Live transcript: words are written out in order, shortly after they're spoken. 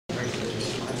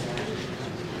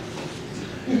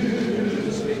All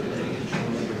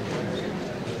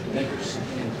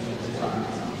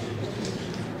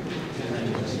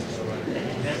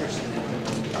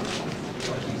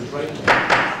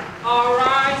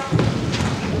right.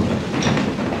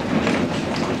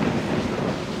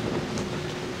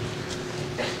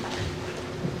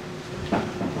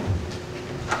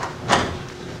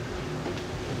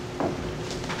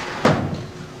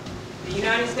 The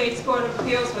United States Court of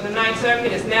Appeals for the Ninth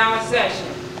Circuit is now in session.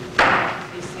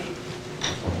 Be seated.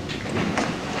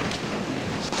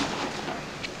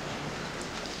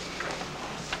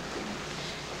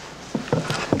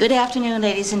 Good afternoon,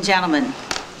 ladies and gentlemen.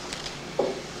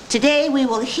 Today we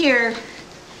will hear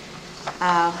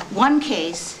one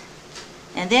case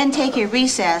and then take a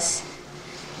recess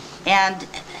and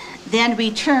then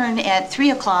return at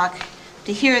 3 o'clock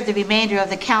to hear the remainder of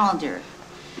the calendar.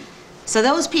 So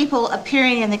those people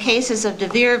appearing in the cases of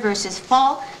DeVere versus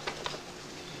Falk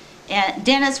and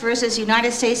Dennis versus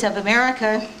United States of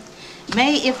America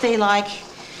may, if they like,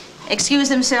 excuse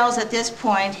themselves at this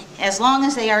point as long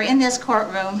as they are in this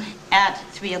courtroom at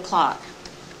 3 o'clock.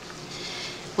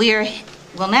 We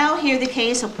will now hear the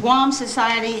case of Guam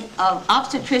Society of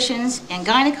Obstetricians and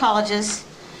Gynecologists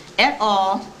et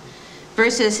al.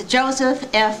 Versus Joseph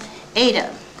F. Ada.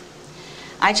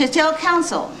 I should tell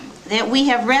counsel that we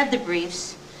have read the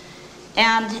briefs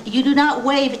and you do not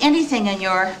waive anything in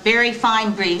your very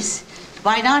fine briefs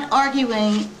by not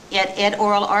arguing it at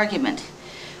oral argument.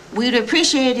 We would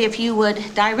appreciate if you would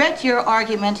direct your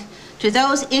argument to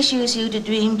those issues you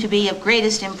deem to be of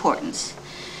greatest importance.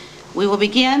 We will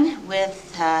begin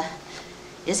with,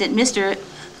 is it Mr.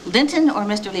 Linton or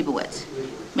Mr. Leibowitz?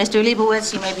 Mr.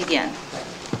 Leibowitz, you may begin.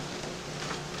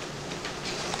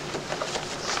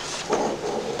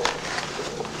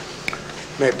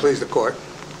 May it please the court.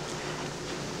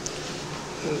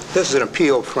 This is an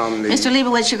appeal from the... Mr.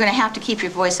 Leibowitz, you're going to have to keep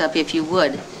your voice up if you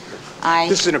would.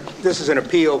 This is an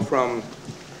appeal from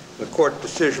the court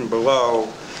decision below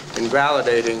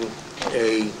invalidating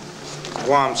a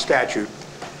Guam statute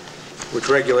which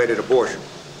regulated abortion.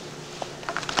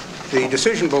 The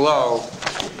decision below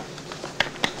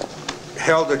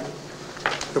held that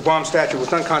the Guam statute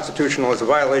was unconstitutional as a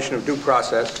violation of due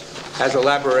process, as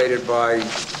elaborated by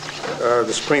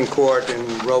the Supreme Court in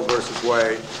Roe v.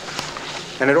 Wade.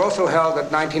 And it also held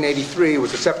that 1983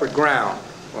 was a separate ground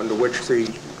under which the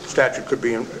statute could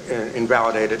be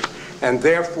invalidated, and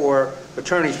therefore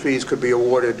attorney's fees could be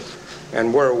awarded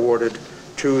and were awarded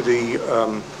to the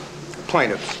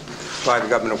plaintiffs by the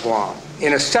government of Guam.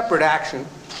 In a separate action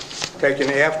taken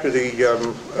after the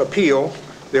appeal,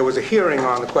 there was a hearing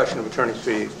on the question of attorney's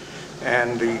fees,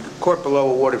 and the court below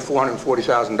awarded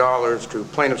 $440,000 to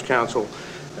plaintiffs' counsel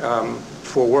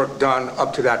for work done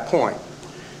up to that point.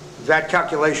 That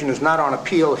calculation is not on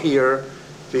appeal here.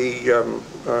 The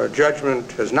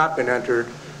judgment has not been entered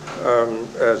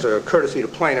as a courtesy to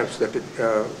plaintiffs that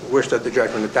wish that the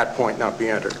judgment at that point not be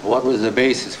entered. What was the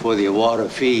basis for the award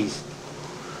of fees?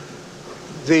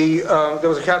 There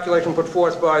was a calculation put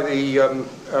forth by the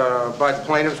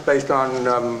plaintiffs based on,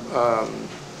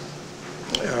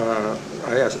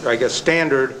 I guess,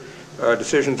 standard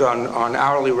decisions on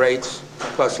hourly rates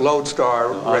plus lodestar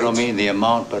rates. I don't mean the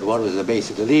amount, but what was the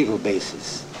basis, the legal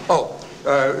basis? Oh,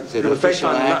 it was based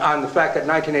on the fact that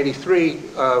 1983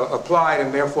 applied,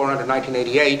 and therefore under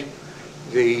 1988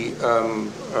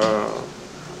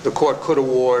 the court could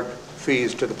award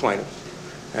fees to the plaintiffs.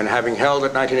 And having held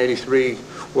that 1983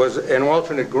 was an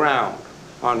alternate ground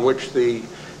on which the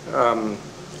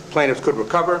plaintiffs could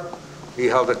recover, he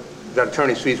held that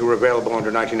attorney's fees were available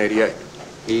under 1988.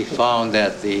 He found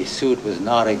that the suit was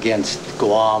not against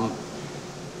Guam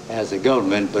as a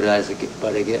government, but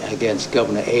against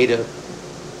Governor Ada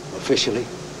officially?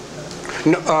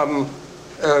 No,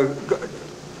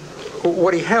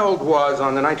 what he held was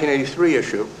on the 1983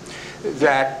 issue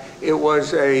that it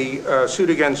was a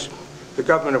suit against the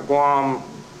government of Guam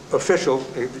official,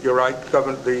 you're right,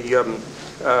 Governor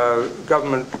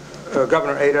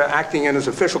Ada acting in his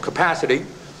official capacity,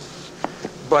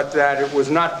 but that it was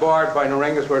not barred by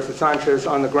Narengas versus Sanchez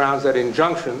on the grounds that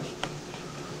injunctions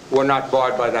were not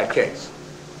barred by that case.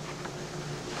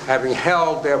 Having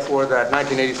held, therefore, that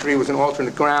 1983 was an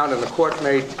alternate ground, and the court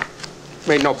made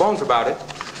no bones about it,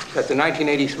 that the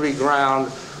 1983 ground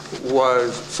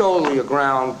was solely a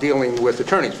ground dealing with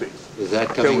attorney's fees. Is that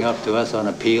coming up to us on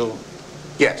appeal?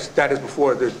 Yes, that is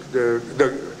before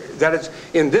that is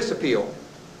in this appeal.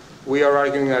 We are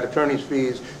arguing that attorney's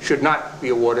fees should not be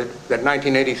awarded, that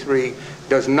 1983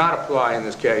 does not apply in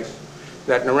this case,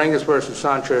 that Narengas versus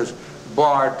Sanchez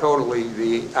barred totally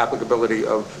the applicability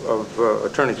of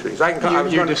attorney's fees.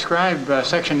 You describe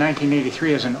Section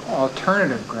 1983 as an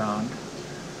alternative ground.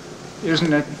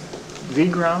 Isn't it the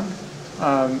ground?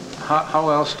 How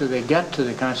else do they get to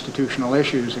the constitutional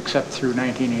issues except through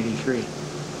 1983?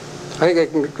 I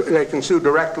think they can sue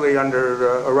directly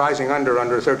arising under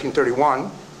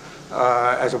 1331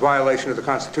 as a violation of the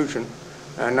Constitution,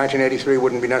 and 1983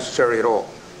 wouldn't be necessary at all.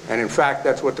 And in fact,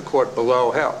 that's what the court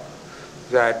below held,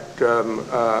 that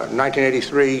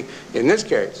 1983 in this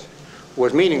case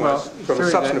was meaningless from a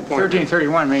substantive point of view.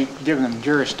 1331 may give them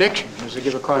jurisdiction. Does it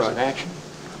give a cause of action?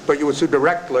 But you would sue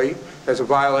directly as a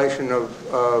violation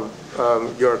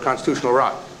of your constitutional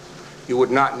right. You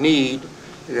would not need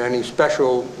any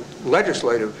special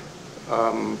legislative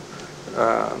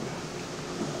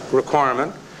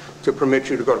requirement to permit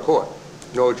you to go to court,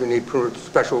 nor would you need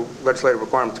special legislative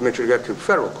requirement to permit you to get to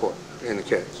federal court in the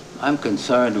case. I'm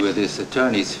concerned with this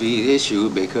attorney's fee issue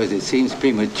because it seems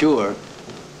premature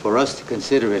for us to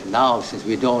consider it now, since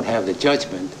we don't have the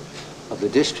judgment of the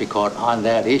district court on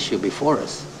that issue before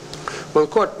us. Well,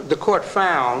 the court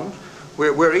found,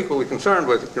 we're equally concerned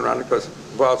with it, Your Honor, because it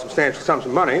involves substantial sums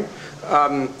of money.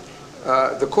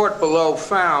 The court below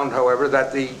found, however,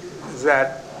 that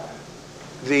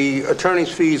the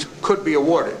attorney's fees could be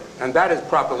awarded, and that is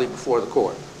properly before the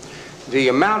court. The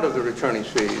amount of the attorney's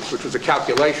fees, which was a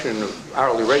calculation of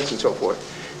hourly rates and so forth,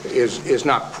 is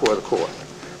not before the court.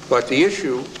 But the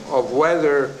issue of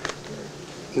whether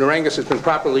Narangas has been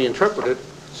properly interpreted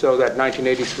so that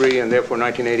 1983 and therefore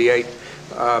 1988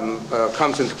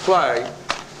 comes into play,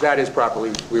 that is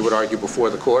properly, we would argue, before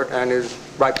the court and is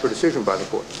ripe for decision by the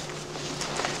court.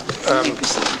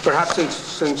 Perhaps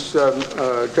since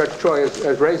Judge Troy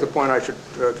has raised the point, I should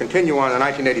continue on the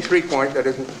 1983 point. That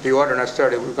isn't the order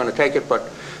necessarily we're going to take it, but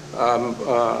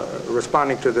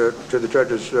responding to the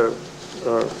judge's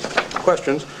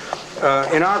questions.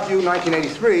 In our view,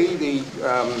 1983,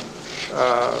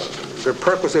 the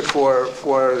prerequisite for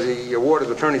the award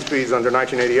of attorney's fees under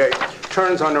 1988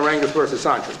 turns on Narangas versus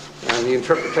Sanchez and the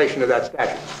interpretation of that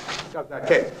statute, of that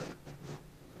case.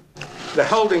 The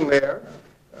holding there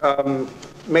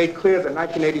made clear that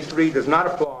 1983 does not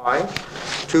apply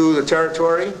to the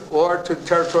territory or to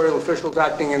territorial officials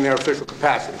acting in their official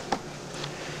capacity.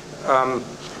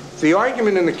 The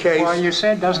argument in the case... Well, you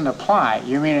said doesn't apply.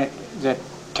 You mean that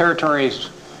territories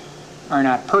are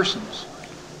not persons.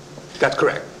 That's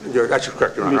correct. That's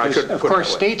correct, Your Honor. Because, of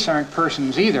course, states aren't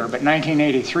persons either, but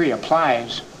 1983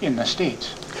 applies in the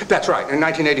states. That's right. And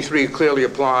 1983 clearly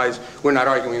applies. We're not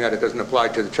arguing that it doesn't apply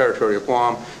to the territory of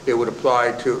Guam. It would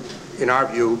apply to, in our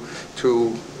view,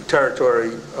 to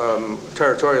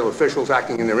territorial officials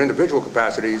acting in their individual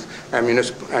capacities and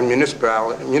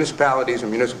municipalities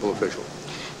and municipal officials.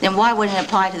 Then why wouldn't it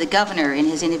apply to the governor in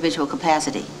his individual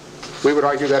capacity? We would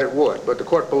argue that it would, but the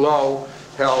court below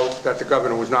held that the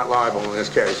governor was not liable in this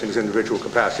case in his individual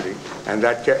capacity, and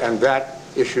that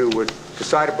issue was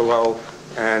decided below,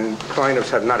 and plaintiffs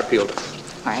have not appealed it.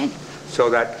 All right. So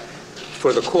that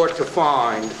for the court to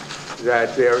find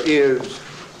that there is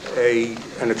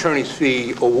an attorney's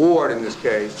fee award in this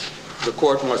case, the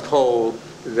court must hold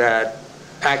that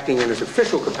acting in his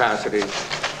official capacity,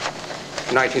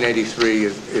 1983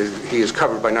 he is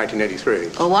covered by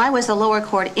 1983. Well, why was the lower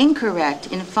court incorrect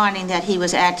in finding that he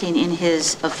was acting in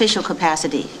his official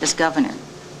capacity as governor?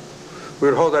 We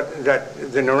would hold that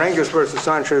the Narangas versus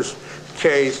Sanchez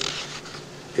case,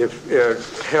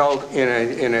 if held in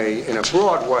a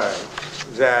broad way,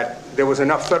 that there was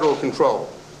enough federal control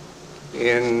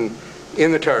in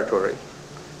the territory,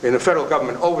 in the federal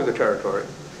government over the territory,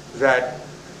 that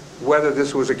whether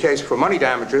this was a case for money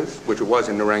damages, which it was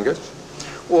in Narangas,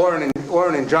 or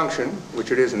an injunction,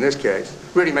 which it is in this case,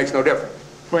 really makes no difference.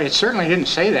 Well, it certainly didn't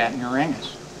say that in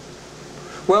Narangas.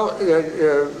 Well,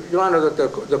 Your Honor,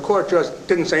 the court just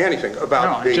didn't say anything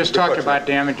about it just talked about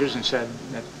damages and said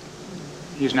that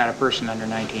he's not a person under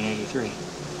 1983.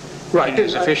 Right. In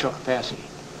his official capacity.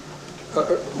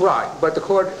 Right, but the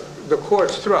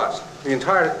court's thrust, the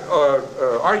entire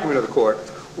argument of the court,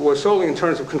 was solely in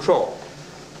terms of control.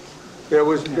 It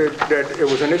was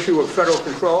an issue of federal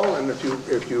control, and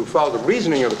if you follow the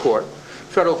reasoning of the court,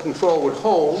 federal control would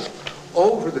hold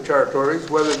over the territories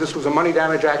whether this was a money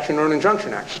damage action or an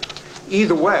injunction action.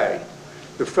 Either way,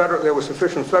 there was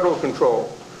sufficient federal control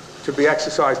to be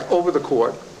exercised over the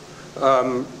court,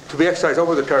 to be exercised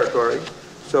over the territory,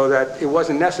 so that it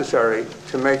wasn't necessary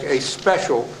to make a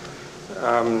special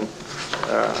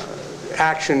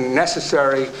action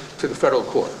necessary to the federal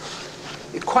court.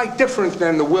 It's quite different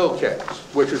than the Will case,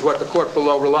 which is what the court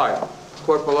below relied on. The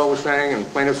court below was saying, and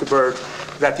plaintiffs have urged,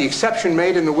 that the exception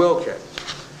made in the Will case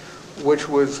which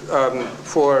was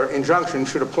for injunction,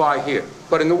 should apply here.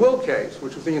 But in the Will case,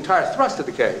 which was the entire thrust of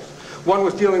the case, one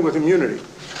was dealing with immunity.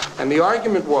 And the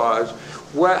argument was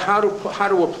how to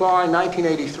apply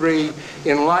 1983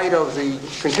 in light of the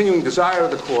continuing desire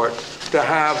of the court to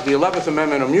have the 11th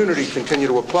Amendment immunity continue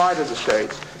to apply to the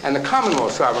states and the common law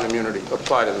sovereign immunity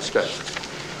apply to the states.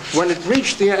 When it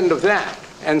reached the end of that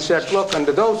and said, look,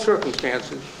 under those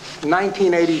circumstances,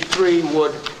 1983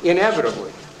 would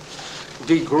inevitably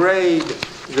degrade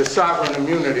the sovereign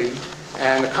immunity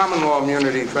and the common law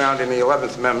immunity found in the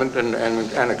 11th Amendment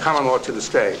and the common law to the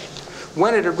states.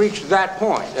 When it had reached that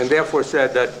point and therefore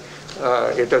said that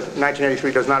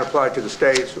 1983 does not apply to the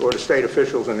states or to state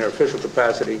officials in their official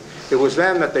capacity, it was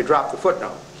then that they dropped the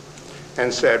footnote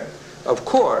and said, of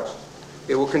course,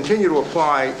 it will continue to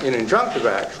apply in injunctive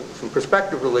actions and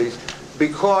prospective release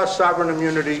because sovereign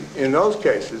immunity in those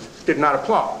cases did not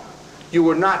apply. You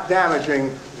were not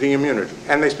damaging the immunity.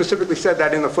 And they specifically said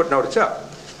that in the footnote itself.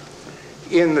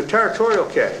 In the territorial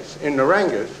case, in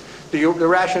Narengas, the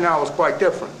rationale was quite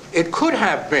different. It could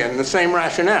have been the same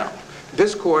rationale.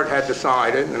 This court had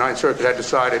decided, the Ninth Circuit had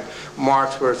decided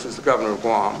Marks versus the governor of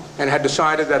Guam, and had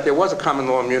decided that there was a common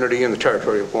law immunity in the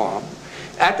territory of Guam.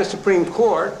 At the Supreme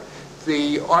Court,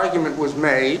 the argument was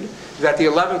made that the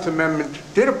 11th Amendment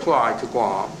did apply to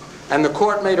Guam, and the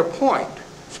court made a point,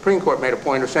 the Supreme Court made a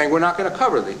point of saying we're not going to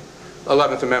cover the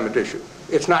 11th Amendment issue.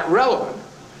 It's not relevant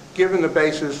given the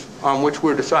basis on which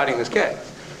we're deciding this case.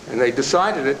 And they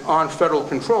decided it on federal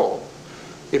control.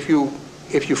 If you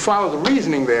follow the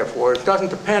reasoning, therefore, it doesn't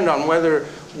depend on whether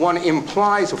one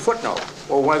implies a footnote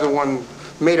or whether one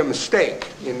made a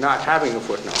mistake in not having a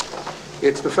footnote.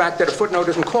 It's the fact that a footnote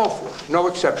isn't called for. No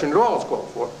exception at all is called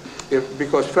for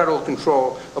because federal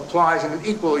control applies, and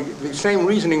equally the same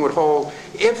reasoning would hold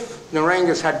if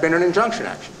Narengas had been an injunction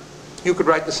action. You could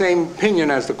write the same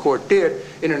opinion as the court did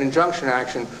in an injunction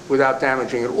action without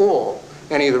damaging at all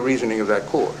any of the reasoning of that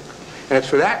court. And it's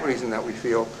for that reason that we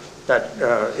feel that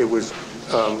it was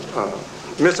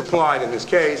misapplied in this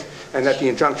case and that the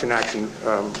injunction action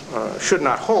should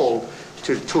not hold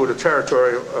to a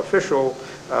territorial official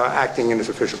acting in his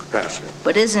official capacity.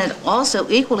 But isn't it also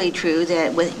equally true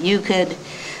that you could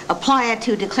apply it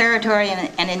to declaratory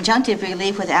and injunctive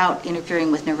relief without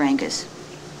interfering with Narengas?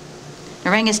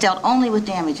 Narengas dealt only with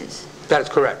damages. That is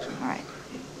correct. All right.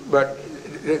 But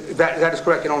that is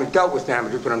correct. It only dealt with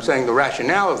damages, but I'm saying the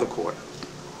rationale of the court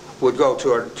would go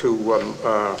to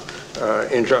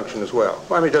injunction as well.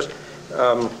 Let me just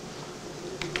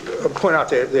point out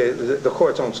the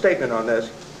court's own statement on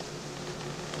this.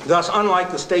 Thus,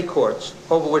 unlike the state courts,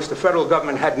 over which the federal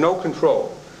government had no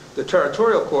control, the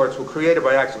territorial courts were created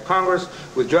by acts of Congress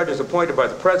with judges appointed by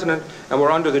the president and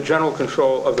were under the general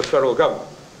control of the federal government.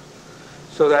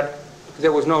 So that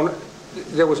there was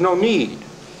no need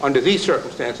under these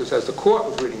circumstances, as the court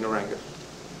was reading Narengas.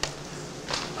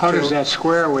 How does that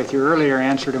square with your earlier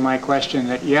answer to my question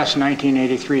that yes,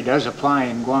 1983 does apply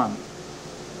in Guam?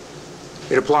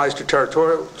 It applies to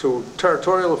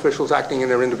territorial officials acting in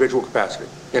their individual capacity,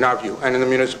 in our view, and in the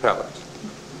municipalities.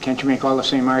 Can't you make all the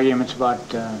same arguments about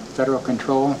federal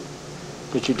control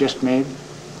that you just made?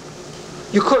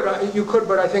 You could,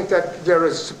 but I think that there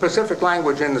is specific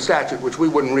language in the statute, which we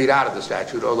wouldn't read out of the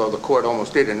statute, although the court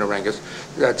almost did in Narengas,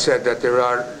 that said that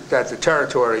the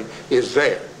territory is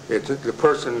there. The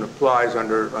person applies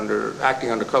acting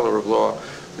under color of law,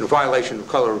 in violation of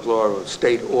color of law of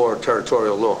state or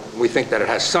territorial law. We think that it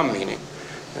has some meaning,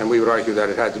 and we would argue that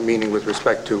it has meaning with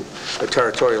respect to a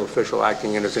territorial official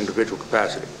acting in his individual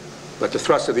capacity. But the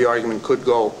thrust of the argument could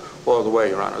go all the way,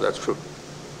 Your Honor. That's true.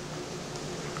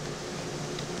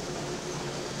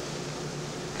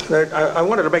 I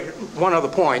wanted to make one other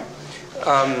point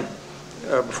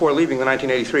before leaving the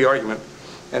 1983 argument,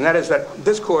 and that is that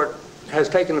this court has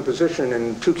taken a position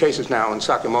in two cases now, in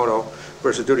Sakamoto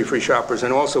versus duty-free shoppers,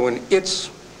 and also in its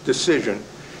decision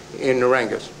in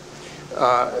Narengas,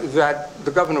 that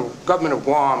the government of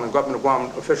Guam and government of Guam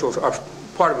officials are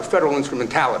part of a federal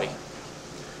instrumentality,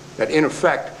 that in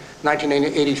effect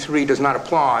 1983 does not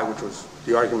apply, which was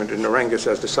the argument in Narengas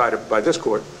as decided by this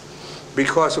court,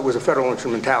 because it was a federal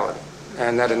instrumentality,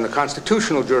 and that in the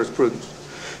constitutional jurisprudence,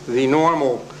 the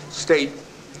normal state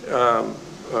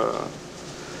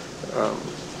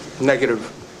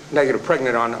negative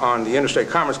pregnant on the Interstate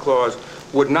Commerce Clause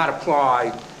would not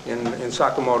apply in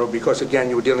Sakamoto because, again,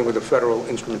 you were dealing with a federal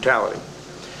instrumentality.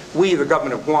 We, the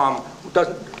government of Guam,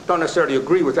 don't necessarily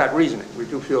agree with that reasoning. We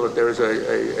do feel that there is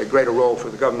a greater role for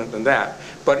the government than that.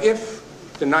 But if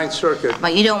the Ninth Circuit...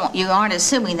 But you aren't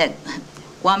assuming that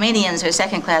Guamanians are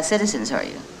second-class citizens, are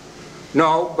you?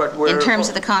 No, but we're... In terms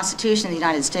of the Constitution of the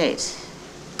United States.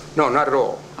 No, not at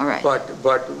all. All right.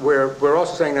 But we're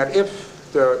also saying that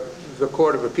if the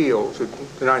Court of Appeals,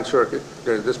 the Ninth Circuit,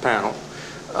 this panel,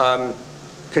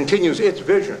 continues its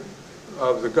vision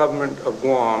of the government of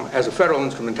Guam as a federal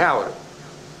instrumentality,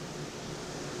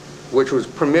 which was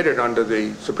permitted under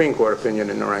the Supreme Court opinion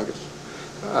in Narangas,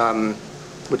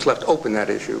 which left open that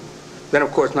issue, then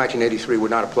of course 1983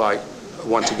 would not apply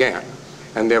once again,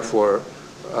 and therefore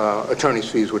attorney's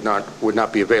fees would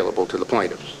not be available to the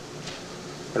plaintiffs.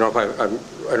 I don't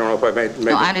know if I made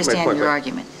No, I understand your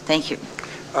argument. Thank you.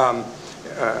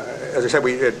 As I said,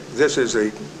 this is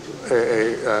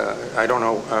I don't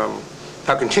know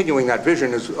how continuing that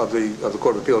vision is of the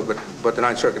Court of Appeals, but the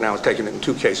Ninth Circuit now has taken it in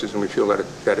 2 cases, and we feel that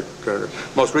it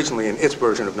most recently in its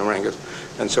version of Narangas,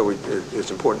 and so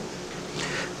it's important.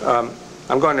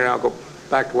 I'm going to now go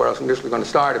back to where I was initially going to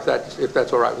start, if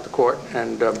that's all right with the court.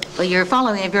 And well, you're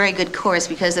following a very good course,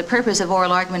 because the purpose of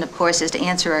oral argument, of course, is to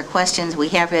answer our questions. We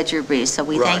have read your briefs, so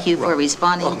we thank you for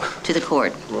responding to the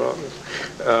court. Well,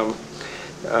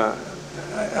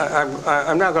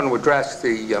 I'm now going to address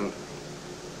the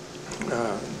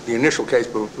initial case,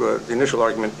 the initial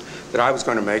argument that I was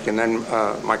going to make, and then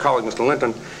my colleague, Mr.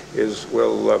 Linton,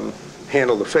 will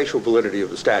handle the facial validity of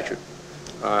the statute.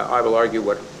 I will argue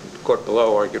what the court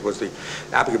below argued was the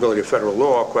applicability of federal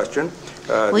law question.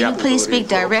 Will you please speak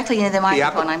directly into the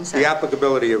microphone? I'm sorry. The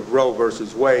applicability of Roe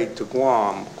versus Wade to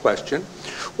Guam question.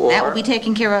 That will be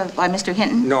taken care of by Mr.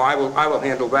 Hinton? No, I will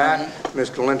handle that.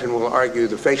 Mr. Linton will argue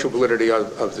the facial validity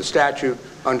of the statute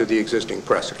under the existing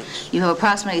precedents. You have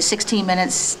approximately 16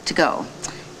 minutes to go.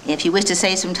 If you wish to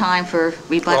save some time for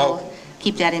rebuttal,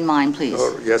 keep that in mind, please.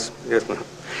 Yes, ma'am.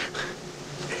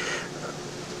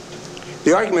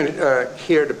 The argument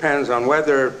here depends on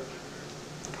whether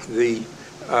the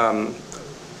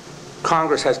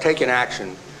Congress has taken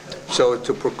action so as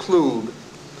to preclude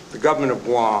the government of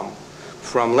Guam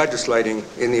from legislating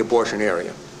in the abortion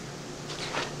area.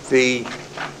 The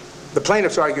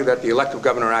plaintiffs argue that the Elective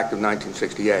Governor Act of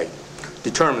 1968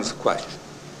 determines the question.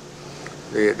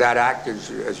 That act,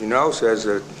 as you know, says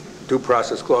that due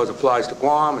process clause applies to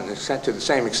Guam and is sent to the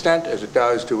same extent as it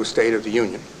does to a state of the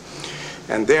Union.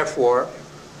 And therefore,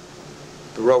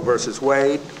 the Roe versus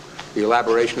Wade, the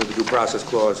elaboration of the due process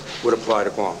clause, would apply to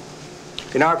Guam.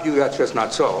 In our view, that's just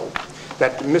not so.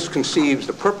 That misconceives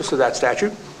the purpose of that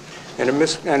statute, and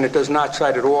it does not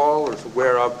cite at all, or is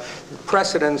aware of,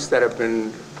 precedents that have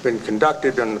been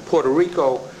conducted in the Puerto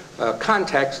Rico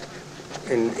context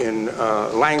in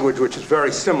language which is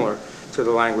very similar to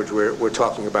the language we're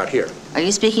talking about here. Are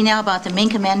you speaking now about the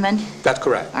Mink Amendment? That's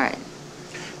correct. All right.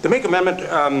 The Mink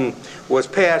Amendment was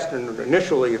passed, and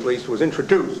initially at least was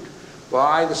introduced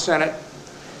by the Senate,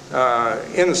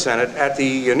 in the Senate, at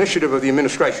the initiative of the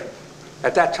administration.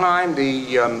 At that time,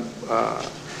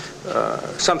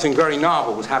 something very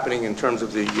novel was happening in terms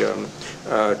of the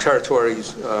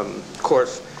territory's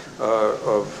course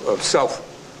of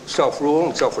self-rule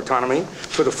and self-autonomy.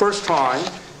 For the first time,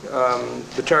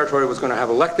 the territory was going to have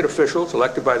elected officials,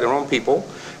 elected by their own people,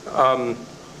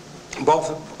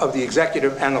 both of the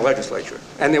executive and the legislature.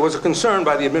 And there was a concern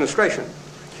by the administration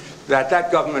that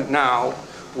that government now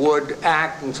would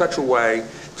act in such a way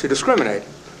to discriminate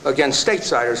against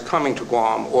statessiders coming to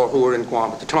Guam or who were in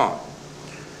Guam at the time.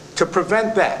 To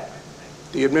prevent that,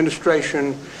 the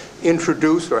administration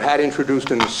introduced, or had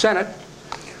introduced in the Senate,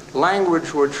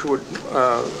 language which would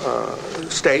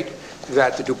state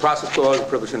that the Due Process Clause, the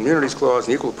Privileges and Immunities Clause,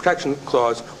 and the Equal Protection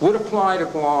Clause would apply to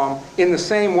Guam in the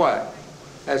same way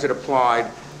as it applied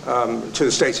to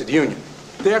the states of the Union.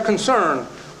 Their concern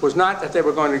was not that they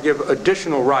were going to give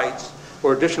additional rights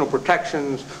or additional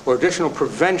protections or additional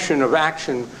prevention of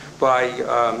action by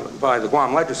the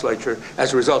Guam legislature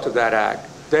as a result of that act.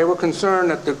 They were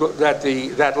concerned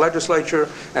that legislature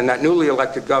and that newly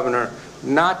elected governor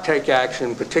not take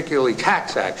action, particularly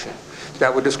tax action,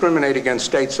 that would discriminate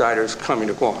against statessiders coming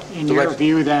to Guam. In your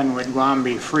view, then, would Guam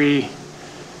be free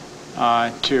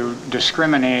to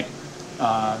discriminate,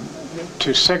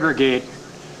 to segregate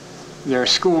their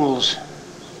schools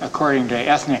according to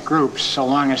ethnic groups, so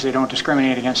long as they don't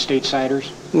discriminate against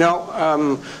statessiders? No,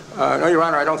 no, Your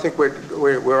Honor, I don't think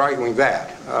we're arguing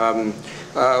that.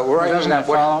 Doesn't that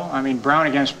follow? I mean, Brown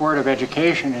against Board of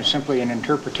Education is simply an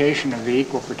interpretation of the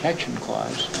Equal Protection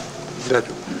Clause.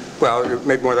 Well,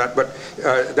 maybe more of that, but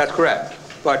that's correct.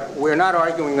 But we're not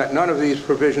arguing that none of these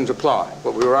provisions apply.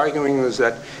 What we were arguing is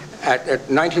that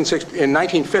in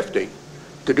 1950,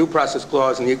 the Due Process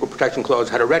Clause and the Equal Protection Clause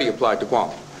had already applied to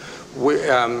Guam.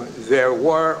 There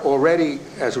were already,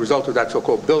 as a result of that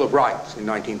so-called Bill of Rights in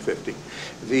 1950,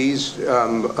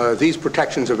 these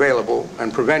protections available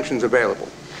and preventions available.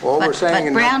 All we're saying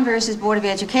but Brown versus Board of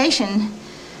Education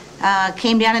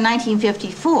came down in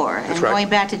 1954. That's and right. going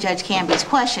back to Judge Canby's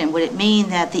question, would it mean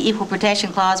that the Equal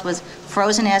Protection Clause was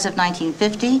frozen as of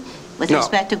 1950 with No.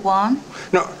 respect to Guam?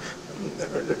 No.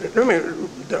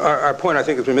 Our point, I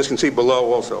think, has been misconceived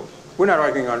below also. We're not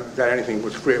arguing that anything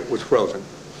was frozen.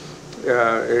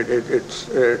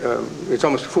 It's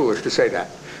almost foolish to say that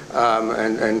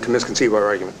and to misconceive our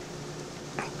argument.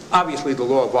 Obviously, the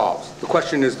law evolves. The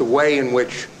question is the way in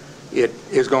which it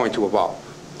is going to evolve.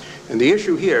 And the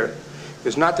issue here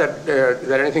is not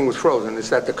that anything was frozen. It's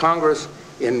that the Congress,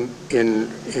 in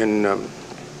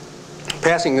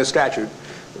passing this statute,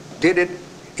 did it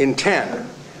intend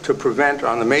to prevent,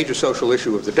 on the major social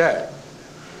issue of the day,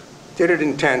 did it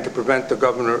intend to prevent the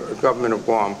government of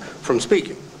Guam from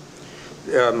speaking.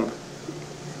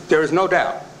 There is no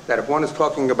doubt that if one is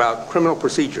talking about criminal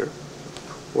procedure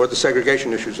or the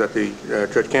segregation issues that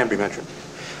Judge Canby mentioned,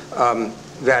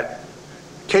 that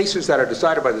cases that are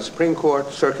decided by the Supreme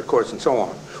Court, circuit courts, and so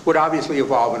on, would obviously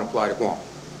evolve and apply to Guam.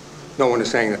 No one is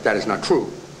saying that that is not true.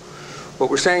 What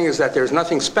we're saying is that there's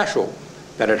nothing special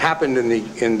that had happened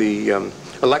in the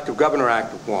Elective Governor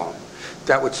Act of Guam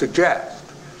that would suggest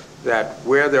that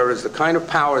where there is the kind of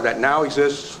power that now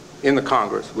exists in the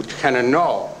Congress, which can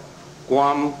annul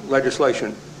Guam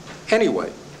legislation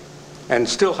anyway, and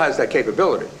still has that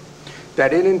capability,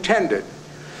 that it intended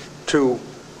to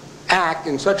act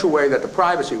in such a way that the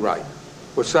privacy right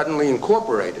was suddenly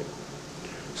incorporated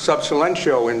sub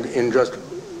silentio in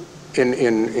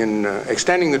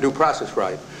extending the due process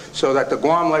right, so that the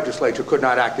Guam legislature could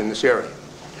not act in this area.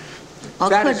 Well,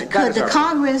 could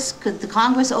the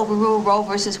Congress overrule Roe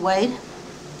versus Wade?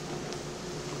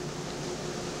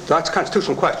 That's a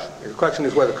constitutional question. The question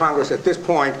is whether Congress at this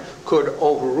point could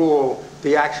overrule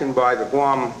the action by the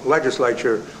Guam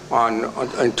legislature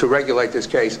to regulate this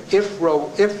case if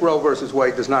Roe versus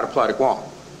Wade does not apply to Guam.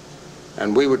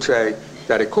 And we would say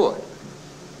that it could.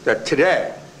 That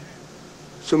today,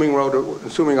 assuming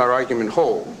our argument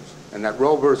holds, and that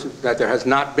there has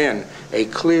not been a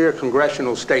clear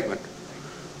congressional statement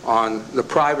on the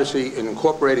privacy and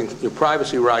incorporating your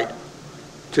privacy right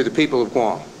to the people of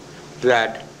Guam,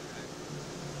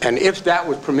 and if that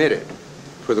was permitted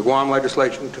for the Guam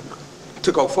legislation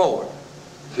to go forward,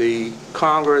 the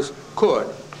Congress could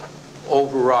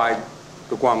override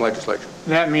the Guam legislature.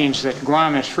 That means that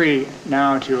Guam is free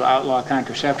now to outlaw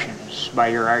contraception, by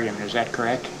your argument. Is that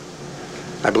correct?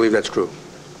 I believe that's true.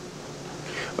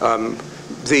 I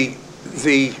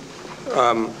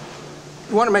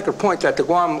want to make a point that the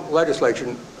Guam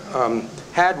legislation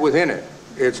had within it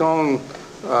its own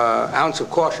ounce of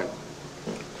caution,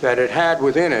 that it had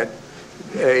within it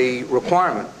a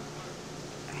requirement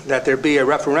that there be a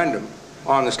referendum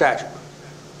on the statute.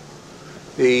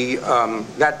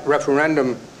 That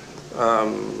referendum,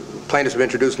 plaintiffs have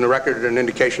introduced in the record an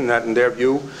indication that, in their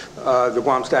view, the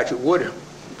Guam statute would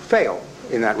fail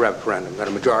in that referendum, that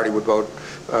a majority would vote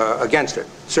against it.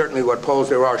 Certainly what polls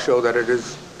there are show that it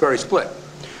is very split.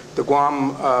 The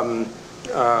Guam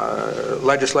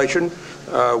legislation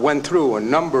went through a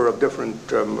number of different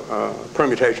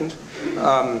permutations,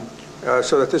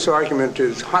 so that this argument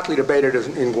is hotly debated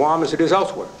in Guam as it is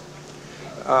elsewhere.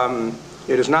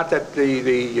 It is not that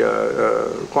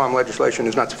the Guam legislation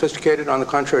is not sophisticated. On the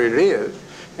contrary, it is.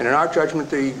 And in our judgment,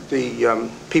 the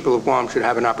people of Guam should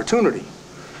have an opportunity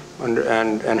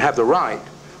and have the right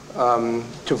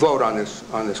to vote on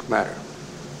this matter.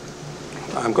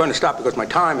 I'm going to stop because my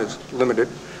time is limited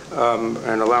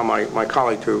and allow my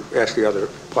colleague to ask the other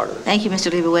part of it. Thank you,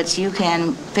 Mr. Leibowitz. You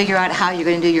can figure out how you're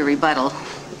going to do your rebuttal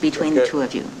between the two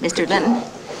of you. Mr. Linton?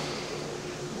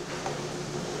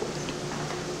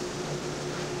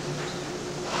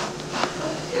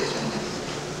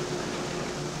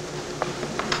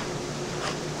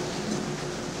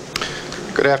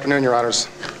 Good afternoon, Your Honors.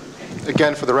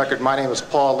 Again, for the record, my name is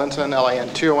Paul Linton,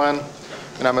 L-I-N-T-O-N,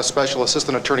 and I'm a Special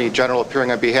Assistant Attorney General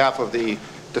appearing on behalf of the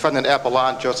Defendant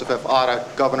Appellant Joseph F. Otta,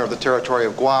 Governor of the Territory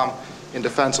of Guam, in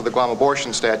defense of the Guam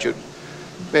abortion statute.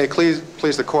 May it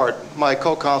please the Court, my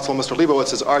co-counsel, Mr.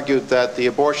 Leibowitz, has argued that the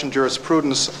abortion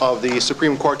jurisprudence of the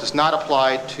Supreme Court does not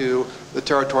apply to the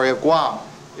Territory of Guam.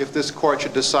 If this Court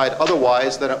should decide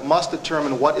otherwise, then it must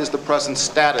determine what is the present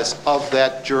status of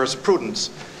that jurisprudence.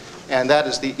 And that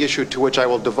is the issue to which I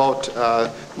will devote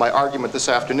my argument this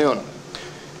afternoon.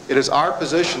 It is our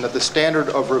position that the standard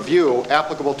of review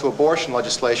applicable to abortion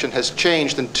legislation has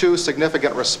changed in two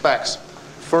significant respects.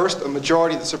 First, a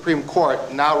majority of the Supreme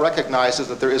Court now recognizes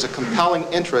that there is a compelling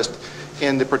interest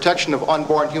in the protection of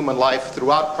unborn human life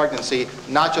throughout pregnancy,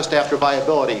 not just after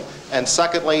viability. And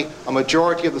secondly, a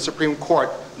majority of the Supreme Court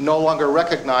no longer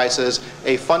recognizes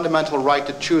a fundamental right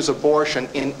to choose abortion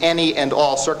in any and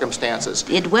all circumstances.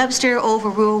 Did Webster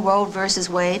overrule Roe versus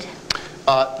Wade?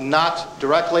 Not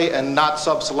directly and not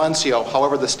sub silentio.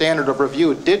 However, the standard of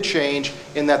review did change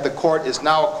in that the court is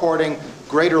now according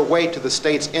greater weight to the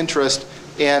state's interest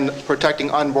in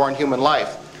protecting unborn human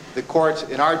life. The court,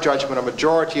 in our judgment, a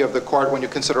majority of the court, when you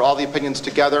consider all the opinions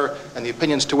together and the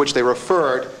opinions to which they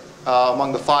referred,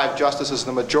 among the 5 justices in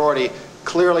the majority,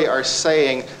 clearly are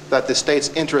saying that the state's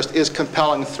interest is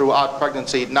compelling throughout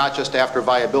pregnancy, not just after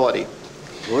viability.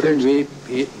 Wouldn't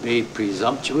it be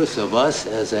presumptuous of us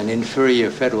as an inferior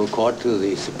federal court to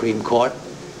the Supreme Court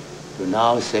to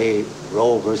now say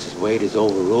Roe versus Wade is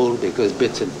overruled because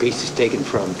bits and pieces taken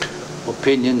from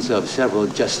opinions of several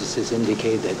justices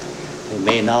indicate that there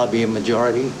may now be a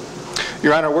majority?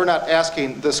 Your Honor, we're not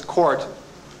asking this court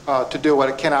to do what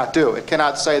it cannot do. It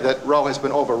cannot say that Roe has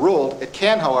been overruled. It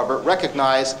can, however,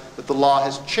 recognize that the law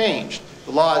has changed.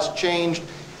 The law has changed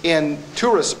in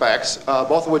 2 respects,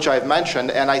 both of which I've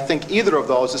mentioned, and I think either of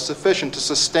those is sufficient to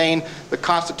sustain the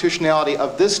constitutionality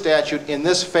of this statute in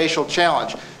this facial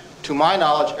challenge. To my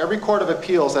knowledge, every court of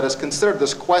appeals that has considered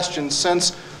this question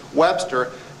since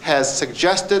Webster has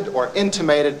suggested or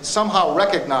intimated, somehow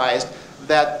recognized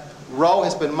that Roe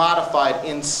has been modified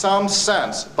in some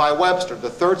sense by Webster. The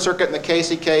 3rd Circuit in the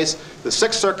Casey case, the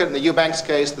 6th Circuit in the Eubanks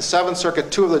case, the 7th Circuit,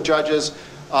 2 of the judges,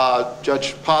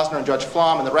 Judge Posner and Judge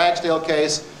Flom in the Ragsdale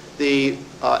case, the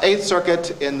 8th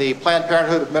Circuit in the Planned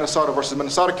Parenthood of Minnesota versus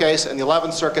Minnesota case, and the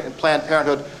 11th Circuit in Planned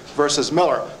Parenthood versus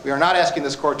Miller. We are not asking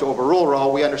this court to overrule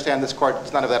Roe. We understand this court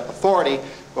does not have that authority,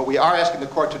 but we are asking the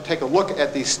court to take a look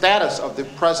at the status of the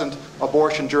present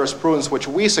abortion jurisprudence, which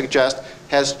we suggest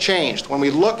has changed. When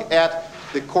we look at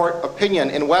the court opinion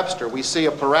in Webster, we see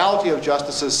a plurality of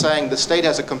justices saying the state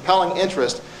has a compelling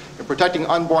interest in protecting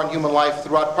unborn human life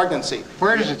throughout pregnancy.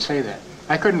 Where does it say that?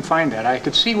 I couldn't find that. I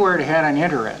could see where it had an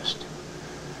interest,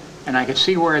 and I could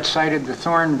see where it cited the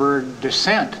Thornburg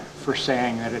dissent for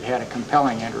saying that it had a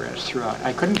compelling interest throughout.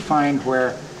 I couldn't find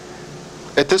where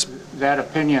that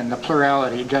opinion, the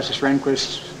plurality, Justice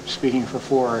Rehnquist speaking for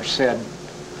 4, said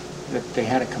that they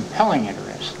had a compelling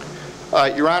interest.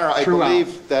 Your Honor, I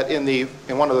believe that in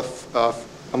one of the,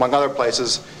 among other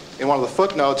places, in one of the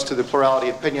footnotes to the plurality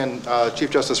opinion,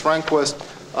 Chief Justice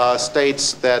Rehnquist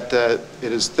states that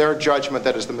it is their judgment,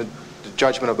 that is the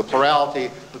judgment of the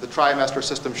plurality, that the trimester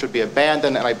system should be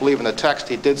abandoned, and I believe in the text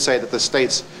he did say that the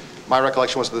state's, my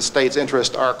recollection was that the state's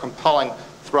interests are compelling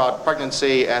throughout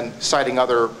pregnancy and citing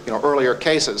other, earlier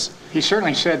cases. He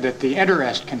certainly said that the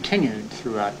interest continued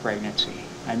throughout pregnancy.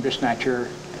 I'm just not sure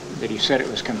that he said it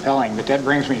was compelling, but that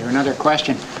brings me to another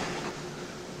question.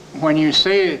 When you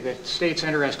say that the state's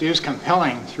interest is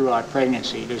compelling throughout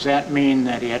pregnancy, does that mean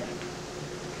that it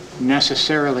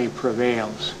necessarily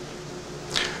prevails?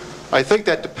 I think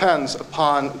that depends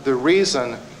upon the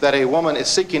reason that a woman is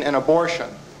seeking an abortion.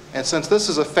 And since this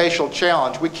is a facial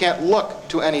challenge, we can't look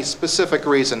to any specific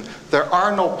reason. There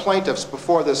are no plaintiffs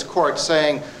before this court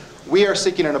saying, we are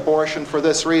seeking an abortion for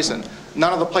this reason.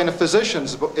 None of the plaintiff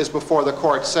physicians is before the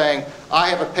court saying, I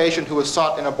have a patient who has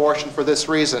sought an abortion for this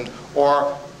reason,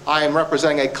 or I am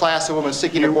representing a class of women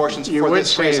seeking abortions for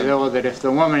this reason. You would say, though, that if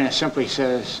the woman simply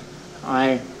says,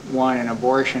 I want an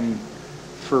abortion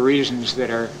for reasons that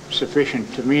are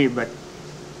sufficient to me, but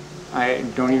I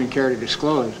don't even care to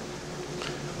disclose,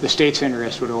 the state's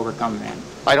interest would overcome that.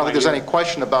 I don't think there's any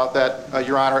question about that,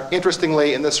 Your Honor.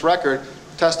 Interestingly, in this record,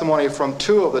 testimony from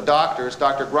 2 of the doctors,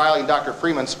 Dr. Griley and Dr.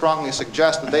 Freeman, strongly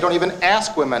suggest that they don't even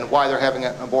ask women why they're having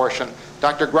an abortion.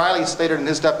 Dr. Griley stated in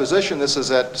his deposition, this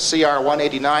is at CR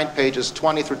 189, pages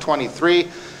 20 through 23,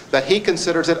 that he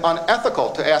considers it unethical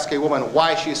to ask a woman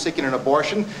why she's seeking an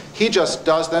abortion. He just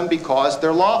does them because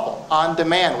they're lawful. On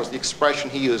demand was the expression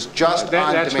he used, just on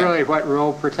demand. That's really what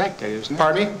Roe protected, isn't it?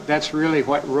 Pardon me? That's really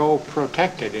what Roe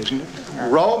protected, isn't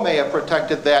it? Roe may have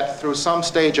protected that through some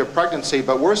stage of pregnancy,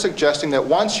 but we're suggesting that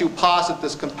once you posit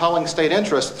this compelling state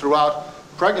interest throughout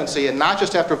pregnancy, and not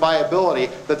just after viability,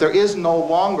 that there is no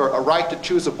longer a right to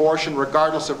choose abortion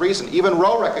regardless of reason. Even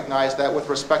Roe recognized that with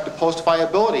respect to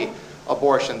post-viability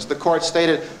abortions. The court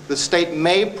stated the state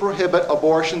may prohibit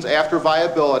abortions after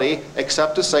viability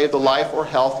except to save the life or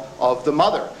health of the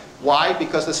mother. Why?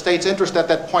 Because the state's interest at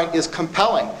that point is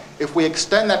compelling. If we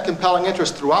extend that compelling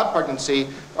interest throughout pregnancy,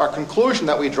 our conclusion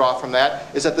that we draw from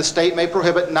that is that the state may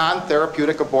prohibit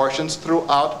non-therapeutic abortions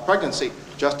throughout pregnancy.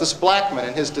 Justice Blackmun,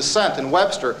 in his dissent in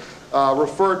Webster,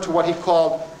 referred to what he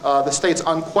called the state's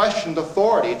unquestioned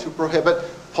authority to prohibit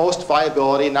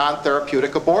post-viability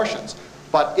non-therapeutic abortions.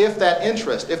 But if that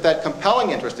interest, if that compelling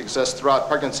interest exists throughout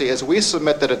pregnancy, as we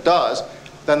submit that it does,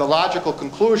 then the logical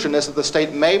conclusion is that the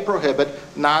state may prohibit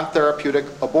non-therapeutic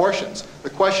abortions. The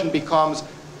question becomes,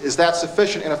 is that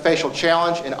sufficient in a facial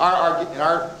challenge? In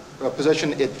our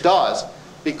position, it does,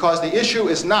 because the issue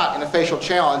is not in a facial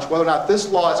challenge whether or not this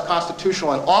law is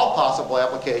constitutional in all possible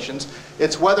applications.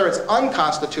 It's whether it's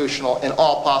unconstitutional in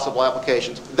all possible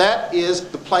applications. That is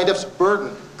the plaintiff's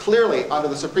burden, clearly under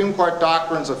the Supreme Court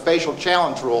doctrines of facial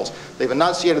challenge rules. They've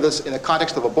enunciated this in the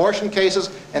context of abortion cases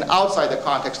and outside the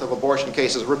context of abortion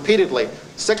cases repeatedly.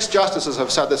 6 justices have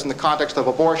said this in the context of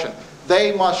abortion.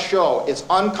 They must show it's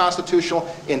unconstitutional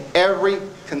in every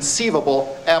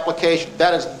conceivable application.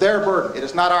 That is their burden. It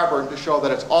is not our burden to show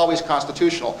that it's always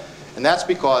constitutional. And that's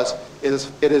because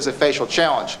it is a facial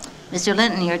challenge. Mr.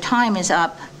 Linton, your time is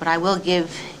up, but I will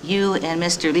give you and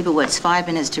Mr. Leibowitz 5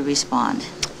 minutes to respond.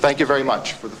 Thank you very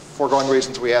much. For the foregoing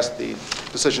reasons, we ask the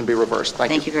decision be reversed.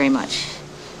 Thank you very much.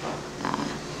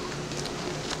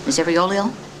 Ms.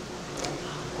 Ariola?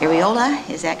 Ariola,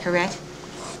 is that correct?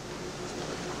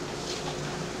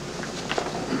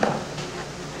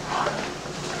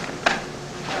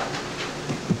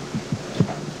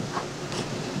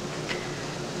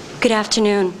 Good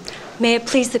afternoon. May it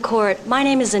please the court, my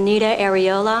name is Anita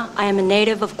Ariola. I am a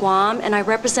native of Guam, and I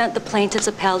represent the plaintiffs'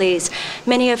 appellees,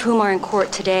 many of whom are in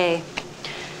court today.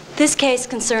 This case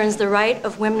concerns the right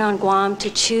of women on Guam to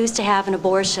choose to have an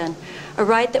abortion, a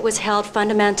right that was held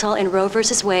fundamental in Roe v.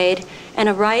 Wade, and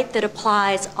a right that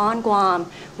applies on Guam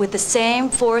with the same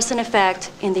force and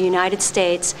effect in the United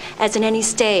States as in any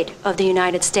state of the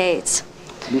United States.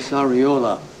 Ms.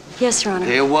 Ariola. Yes, Your Honor.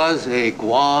 There was a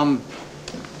Guam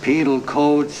Penal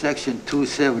Code Section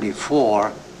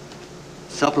 274,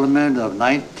 supplement of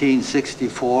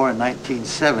 1964 and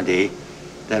 1970,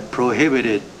 that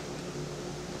prohibited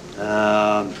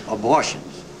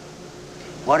abortions.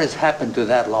 What has happened to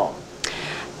that law?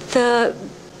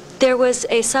 There was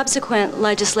a subsequent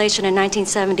legislation in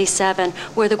 1977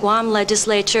 where the Guam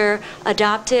legislature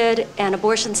adopted an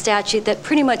abortion statute that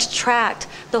pretty much tracked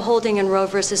the holding in Roe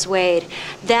v. Wade.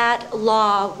 That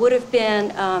law would have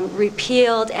been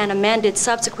repealed and amended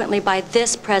subsequently by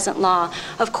this present law.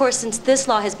 Of course, since this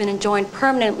law has been enjoined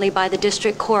permanently by the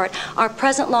district court, our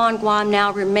present law in Guam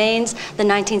now remains the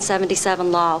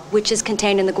 1977 law, which is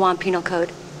contained in the Guam Penal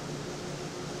Code.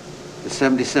 The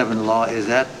 77 law, is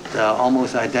that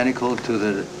almost identical to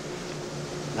the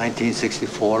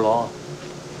 1964 law?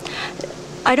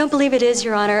 I don't believe it is,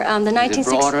 Your Honor. Is it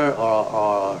broader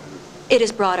or? It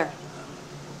is broader.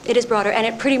 It is broader, and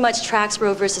it pretty much tracks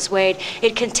Roe v. Wade.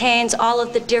 It contains all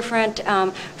of the different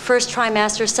first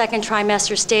trimester, second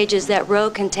trimester stages that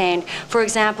Roe contained. For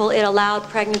example, it allowed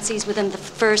pregnancies within the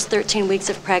first 13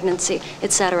 weeks of pregnancy,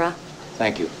 etc.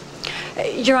 Thank you.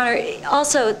 Your Honor,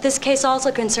 also, this case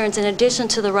also concerns, in addition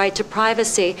to the right to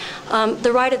privacy,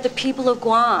 the right of the people of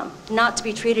Guam not to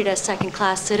be treated as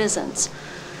second-class citizens.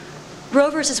 Roe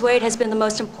v. Wade has been the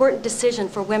most important decision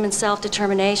for women's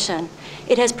self-determination.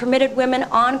 It has permitted women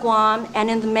on Guam and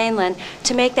in the mainland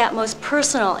to make that most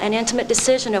personal and intimate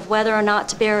decision of whether or not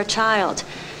to bear a child,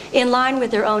 in line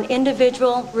with their own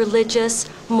individual, religious,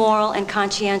 moral, and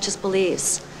conscientious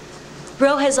beliefs.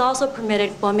 Roe has also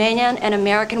permitted Guamanian and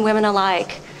American women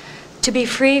alike to be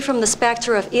free from the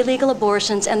specter of illegal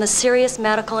abortions and the serious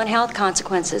medical and health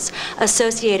consequences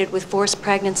associated with forced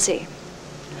pregnancy.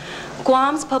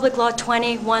 Guam's Public Law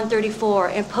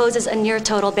 20-134 imposes a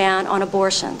near-total ban on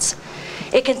abortions.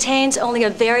 It contains only a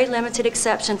very limited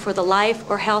exception for the life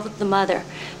or health of the mother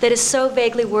that is so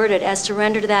vaguely worded as to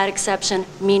render that exception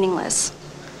meaningless.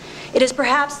 It is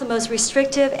perhaps the most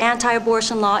restrictive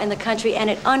anti-abortion law in the country, and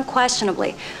it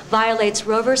unquestionably violates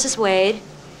Roe v. Wade,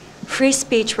 free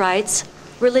speech rights,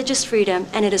 religious freedom,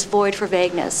 and it is void for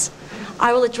vagueness.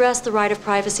 I will address the right of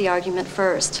privacy argument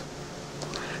first.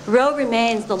 Roe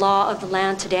remains the law of the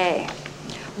land today.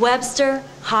 Webster,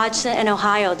 Hodgson, and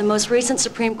Ohio, the most recent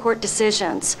Supreme Court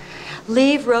decisions,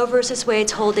 leave Roe v.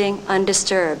 Wade's holding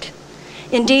undisturbed.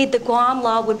 Indeed, the Guam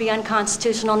law would be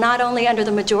unconstitutional not only under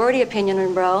the majority opinion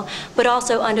in Roe, but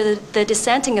also under the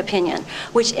dissenting opinion,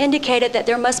 which indicated that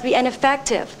there must be an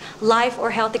effective life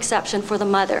or health exception for the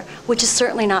mother, which is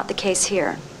certainly not the case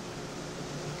here.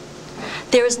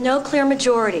 There is no clear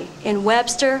majority in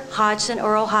Webster, Hodgson,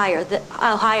 or Ohio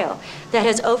that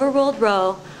has overruled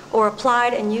Roe or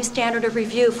applied a new standard of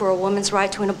review for a woman's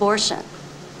right to an abortion.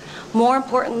 More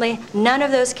importantly, none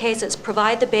of those cases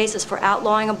provide the basis for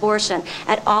outlawing abortion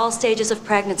at all stages of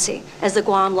pregnancy, as the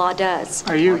Guam law does.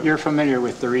 You're familiar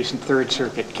with the recent Third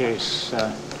Circuit case.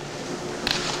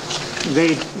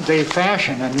 They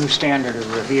fashion a new standard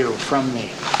of review from the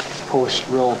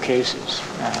post-Roe cases,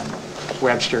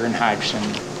 Webster and Hodgson.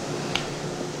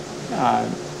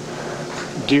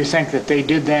 Do you think that they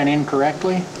did that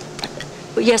incorrectly?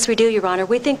 Yes, we do, Your Honor.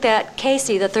 We think that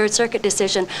Casey, the Third Circuit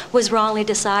decision, was wrongly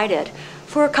decided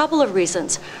for a couple of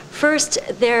reasons. First,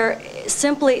 they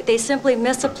simply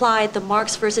misapplied the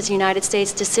Marks versus United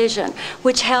States decision,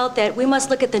 which held that we must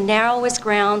look at the narrowest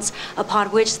grounds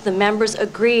upon which the members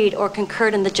agreed or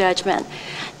concurred in the judgment.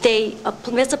 They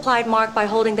misapplied Mark by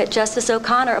holding that Justice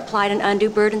O'Connor applied an undue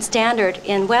burden standard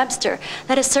in Webster.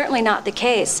 That is certainly not the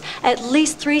case. At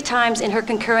least 3 times in her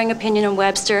concurring opinion in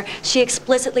Webster, she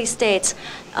explicitly states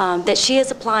that she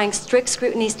is applying strict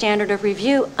scrutiny standard of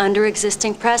review under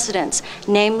existing precedents,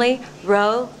 namely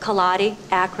Roe, Colati,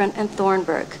 Akron, and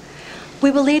Thornburg.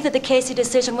 We believe that the Casey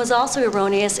decision was also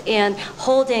erroneous in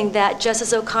holding that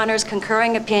Justice O'Connor's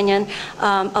concurring opinion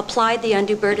applied the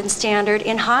undue burden standard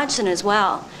in Hodgson as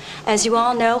well. As you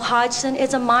all know, Hodgson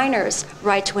is a minor's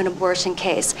right to an abortion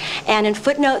case. And in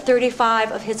footnote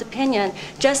 35 of his opinion,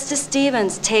 Justice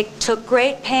Stevens took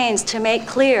great pains to make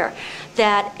clear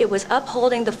that it was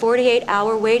upholding the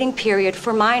 48-hour waiting period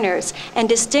for minors and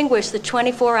distinguished the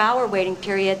 24-hour waiting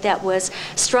period that was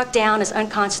struck down as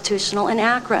unconstitutional in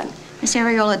Akron. Ms.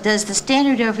 Arreola, does the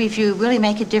standard of review really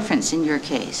make a difference in your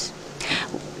case?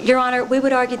 Your Honor, we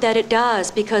would argue that it does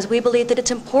because we believe that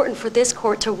it's important for this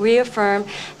court to reaffirm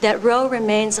that Roe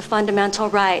remains a fundamental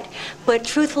right. But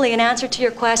truthfully, in answer to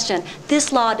your question,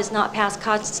 this law does not pass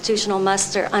constitutional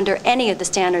muster under any of the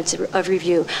standards of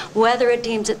review, whether it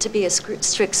deems it to be a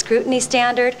strict scrutiny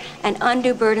standard, an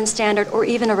undue burden standard, or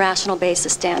even a rational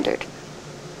basis standard.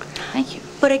 Thank you.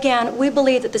 But again, we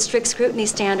believe that the strict scrutiny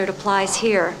standard applies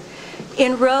here.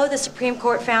 In Roe, the Supreme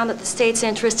Court found that the state's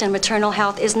interest in maternal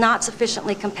health is not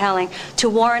sufficiently compelling to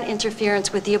warrant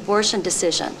interference with the abortion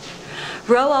decision.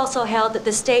 Roe also held that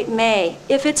the state may,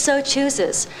 if it so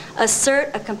chooses,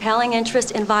 assert a compelling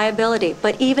interest in viability,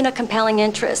 but even a compelling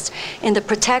interest in the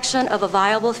protection of a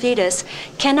viable fetus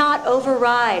cannot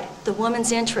override the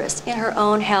woman's interest in her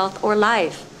own health or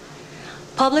life.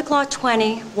 Public Law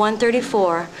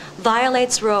 20-134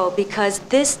 violates Roe because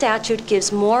this statute gives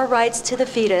more rights to the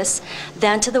fetus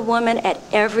than to the woman at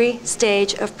every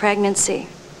stage of pregnancy.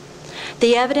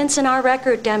 The evidence in our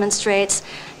record demonstrates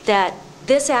that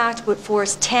this act would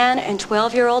force 10 and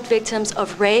 12-year-old victims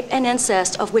of rape and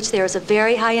incest, of which there is a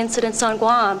very high incidence on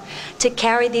Guam, to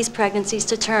carry these pregnancies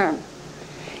to term.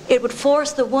 It would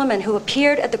force the woman who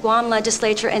appeared at the Guam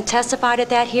legislature and testified at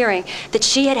that hearing that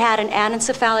she had had an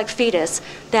anencephalic fetus,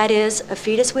 that is, a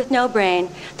fetus with no brain,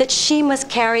 that she must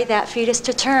carry that fetus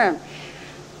to term,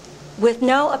 with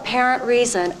no apparent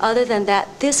reason other than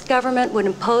that this government would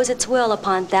impose its will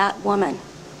upon that woman.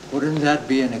 Wouldn't that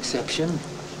be an exception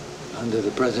under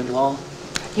the present law?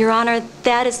 Your Honor,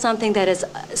 that is something that is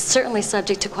certainly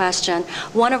subject to question.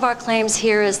 One of our claims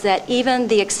here is that even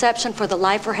the exception for the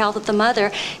life or health of the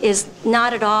mother is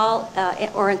not at all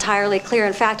or entirely clear.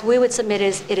 In fact, we would submit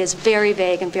it is very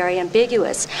vague and very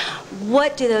ambiguous.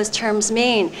 What do those terms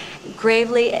mean?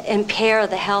 Gravely impair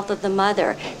the health of the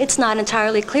mother. It's not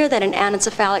entirely clear that an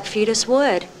anencephalic fetus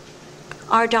would.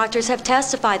 Our doctors have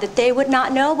testified that they would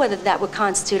not know whether that would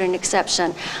constitute an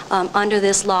exception under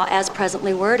this law as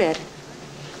presently worded.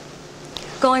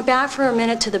 Going back for a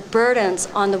minute to the burdens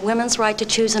on the women's right to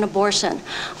choose an abortion.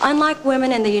 Unlike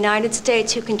women in the United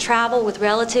States who can travel with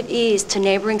relative ease to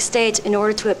neighboring states in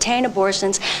order to obtain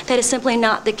abortions, that is simply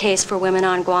not the case for women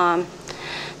on Guam.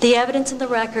 The evidence in the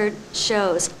record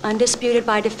shows, undisputed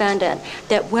by defendant,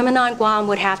 that women on Guam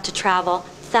would have to travel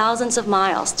thousands of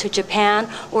miles to Japan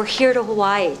or here to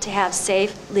Hawaii to have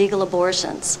safe, legal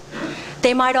abortions.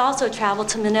 They might also travel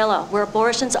to Manila, where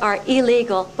abortions are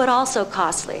illegal but also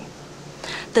costly.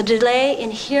 The delay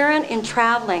inherent in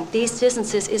traveling these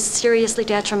distances is seriously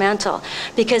detrimental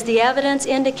because the evidence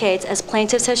indicates, as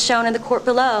plaintiffs have shown in the court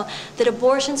below, that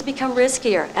abortions become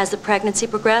riskier as the pregnancy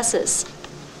progresses.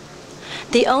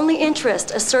 The only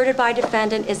interest asserted by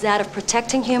defendant is that of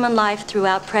protecting human life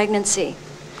throughout pregnancy.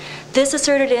 This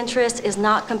asserted interest is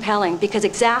not compelling because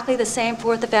exactly the same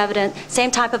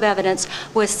type of evidence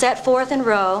was set forth in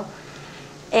Roe,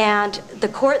 and the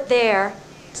court there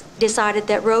decided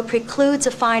that Roe precludes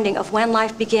a finding of when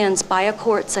life begins by a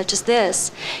court such as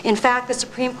this. In fact, the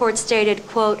Supreme Court stated,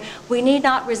 quote, "We need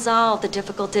not resolve the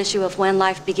difficult issue of when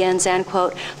life begins," end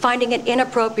quote, finding it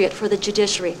inappropriate for the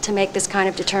judiciary to make this kind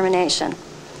of determination.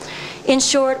 In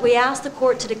short, we ask the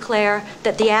court to declare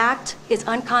that the act is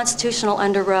unconstitutional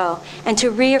under Roe and to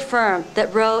reaffirm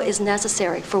that Roe is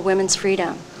necessary for women's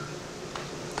freedom.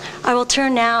 I will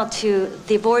turn now to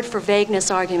the void for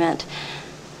vagueness argument.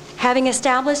 Having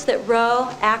established that Roe,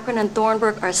 Akron, and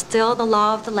Thornburg are still the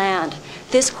law of the land,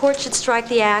 this court should strike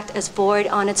the act as void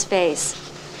on its face.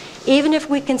 Even if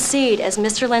we concede, as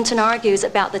Mr. Linton argues,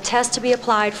 about the test to be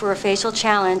applied for a facial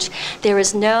challenge, there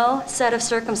is no set of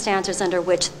circumstances under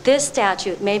which this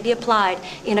statute may be applied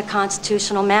in a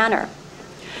constitutional manner.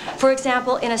 For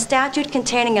example, in a statute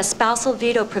containing a spousal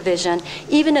veto provision,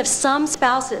 even if some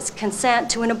spouses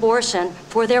consent to an abortion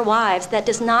for their wives, that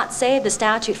does not save the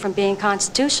statute from being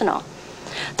constitutional.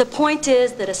 The point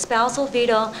is that a spousal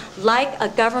veto, like a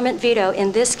government veto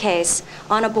in this case,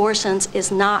 on abortions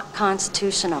is not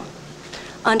constitutional.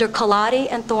 Under Colati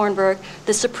and Thornburg,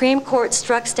 the Supreme Court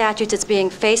struck statutes as being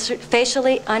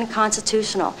facially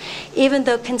unconstitutional, even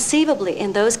though conceivably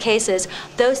in those cases,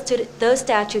 those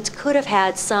statutes could have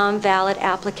had some valid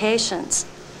applications.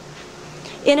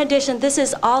 In addition, this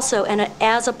is also an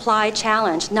as-applied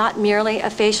challenge, not merely a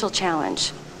facial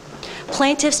challenge.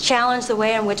 Plaintiffs challenged the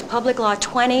way in which Public Law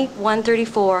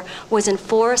 20-134 was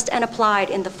enforced and applied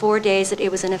in the 4 days that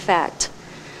it was in effect.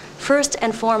 First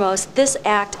and foremost, this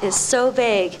act is so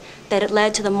vague that it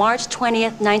led to the March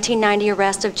 20th, 1990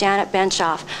 arrest of Janet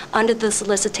Benshoff under the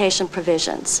solicitation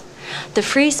provisions. The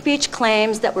free speech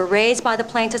claims that were raised by the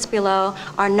plaintiffs below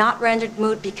are not rendered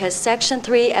moot because Section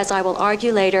 3, as I will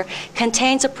argue later,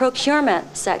 contains a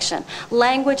procurement section,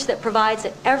 language that provides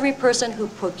that every person who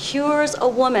procures a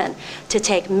woman to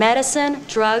take medicine,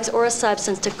 drugs, or a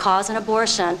substance to cause an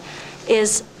abortion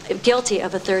is guilty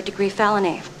of a third-degree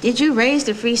felony. Did you raise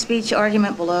the free speech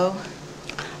argument below?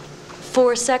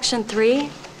 For Section 3,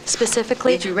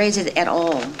 specifically, Did you raise it at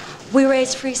all? we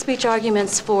raised free speech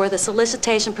arguments for the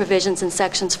solicitation provisions in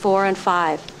Sections 4 and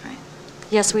 5. Right.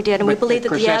 Yes, we did, and we believe that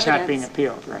the evidence... Of course, that's not being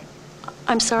appealed, right?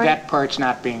 I'm sorry? That part's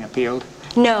not being appealed.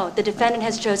 No, the defendant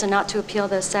has chosen not to appeal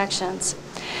those sections.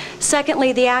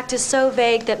 Secondly, the act is so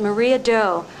vague that Maria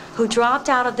Doe, who dropped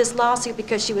out of this lawsuit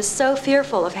because she was so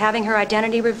fearful of having her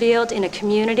identity revealed in a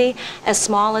community as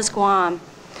small as Guam,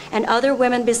 and other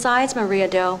women besides Maria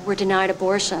Doe were denied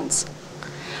abortions.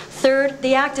 Third,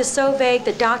 the act is so vague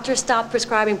that doctors stopped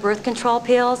prescribing birth control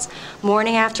pills,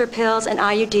 morning after pills, and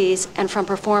IUDs, and from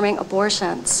performing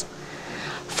abortions.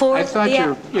 Fourth, I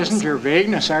thought isn't your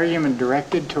vagueness argument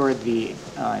directed toward the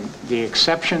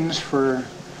exceptions for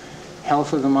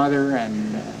health of the mother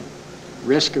and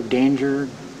risk of danger?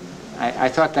 I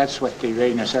thought that's what the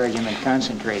vagueness argument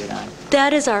concentrated on.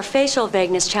 That is our facial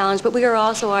vagueness challenge, but we are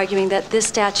also arguing that this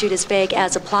statute is vague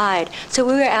as applied. So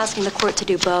we were asking the court to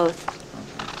do both.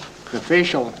 The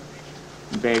facial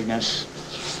vagueness,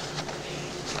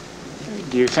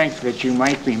 do you think that you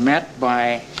might be met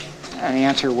by an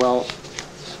answer, well,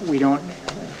 we don't,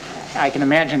 I can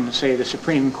imagine, say, the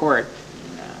Supreme Court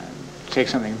take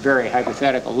something very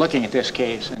hypothetical, looking at this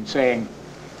case and saying,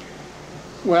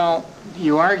 well,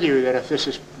 you argue that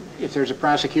if there's a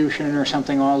prosecution or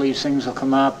something, all these things will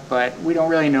come up, but we don't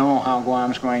really know how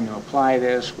Guam's going to apply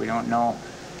this. We don't know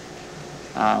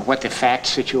what the fact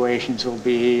situations will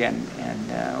be, and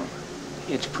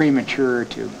it's premature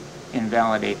to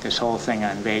invalidate this whole thing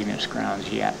on vagueness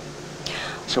grounds yet,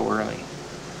 so early.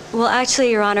 Well,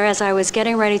 actually, Your Honor, as I was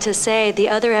getting ready to say, the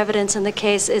other evidence in the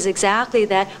case is exactly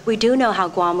that we do know how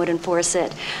Guam would enforce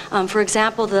it. For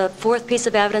example, the fourth piece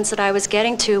of evidence that I was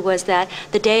getting to was that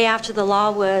the day after the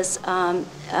law was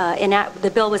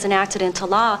the bill was enacted into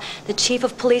law, the chief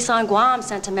of police on Guam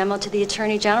sent a memo to the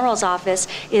Attorney General's office.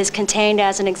 It is contained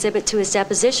as an exhibit to his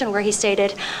deposition where he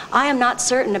stated, I am not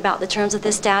certain about the terms of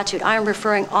this statute. I am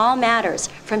referring all matters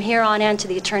from here on in to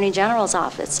the Attorney General's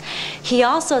office. He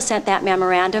also sent that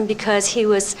memorandum because he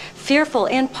was fearful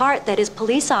in part that his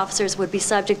police officers would be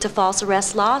subject to false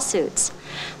arrest lawsuits.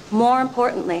 More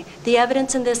importantly, the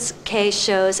evidence in this case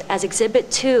shows, as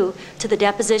Exhibit 2 to the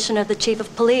deposition of the Chief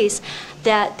of Police,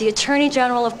 that the Attorney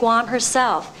General of Guam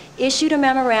herself issued a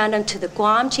memorandum to the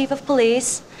Guam Chief of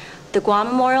Police, the Guam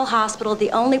Memorial Hospital,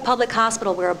 the only public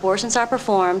hospital where abortions are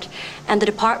performed, and the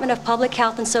Department of Public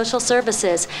Health and Social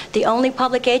Services, the only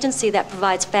public agency that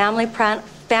provides family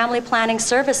planning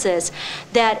services,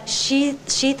 that she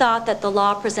thought that the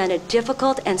law presented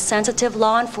difficult and sensitive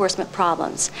law enforcement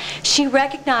problems. She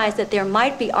recognized that there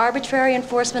might be arbitrary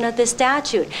enforcement of this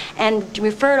statute and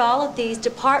referred all of these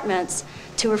departments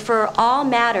to refer all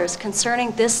matters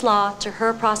concerning this law to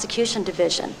her prosecution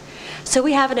division. So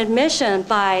we have an admission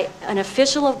by an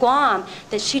official of Guam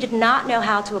that she did not know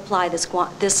how to apply this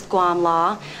Guam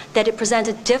law, that it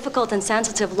presented difficult and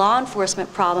sensitive law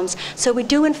enforcement problems. So we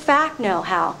do in fact know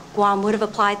how Guam would have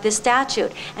applied this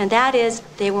statute, and that is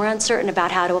they were uncertain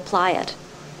about how to apply it.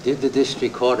 Did the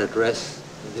district court address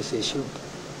this issue?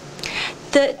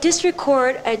 The district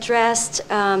court addressed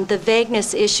the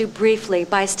vagueness issue briefly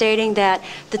by stating that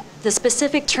the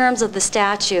specific terms of the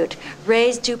statute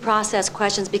raised due process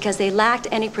questions because they lacked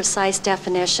any precise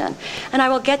definition. And I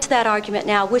will get to that argument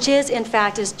now, which is, in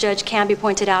fact, as Judge Canby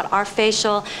pointed out, our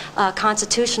facial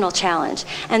constitutional challenge.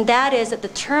 And that is that the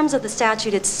terms of the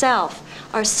statute itself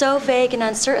are so vague and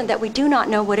uncertain that we do not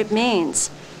know what it means.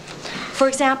 For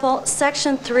example,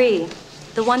 Section 3,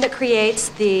 the one that creates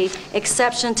the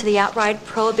exception to the outright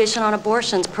prohibition on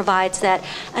abortions, provides that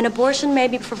an abortion may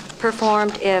be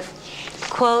performed if,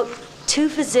 quote, two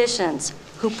physicians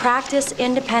who practice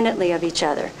independently of each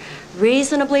other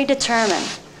reasonably determine,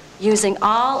 using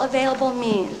all available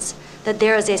means, that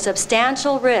there is a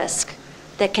substantial risk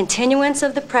that continuance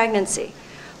of the pregnancy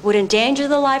would endanger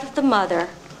the life of the mother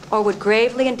or would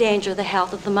gravely endanger the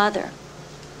health of the mother.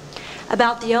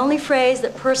 About the only phrase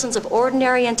that persons of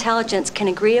ordinary intelligence can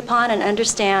agree upon and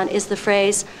understand is the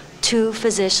phrase, two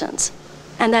physicians.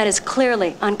 And that is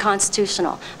clearly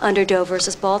unconstitutional under Doe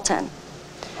versus Bolton.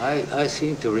 I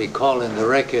seem to recall in the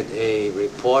record a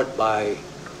report by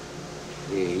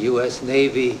the U.S.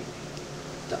 Navy,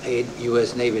 a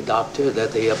U.S. Navy doctor,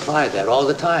 that they apply that all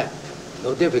the time,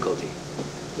 no difficulty,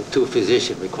 the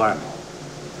two-physician requirement.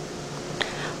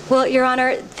 Well, Your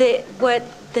Honor, what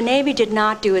the Navy did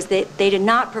not do is they did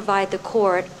not provide the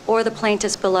court or the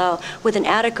plaintiffs below with an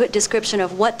adequate description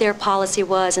of what their policy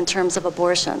was in terms of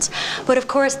abortions. But of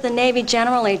course, the Navy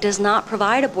generally does not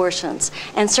provide abortions,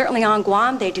 and certainly on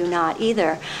Guam they do not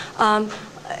either.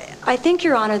 I think,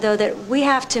 Your Honor, though, that we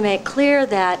have to make clear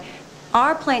that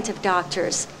our plaintiff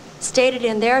doctors stated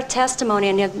in their testimony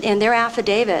and in their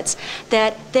affidavits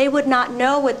that they would not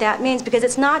know what that means, because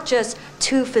it's not just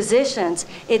two physicians,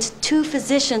 it's two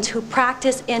physicians who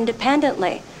practice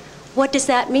independently. What does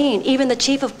that mean? Even the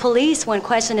chief of police, when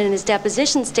questioned in his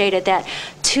deposition, stated that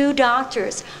two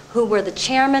doctors who were the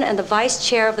chairman and the vice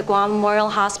chair of the Guam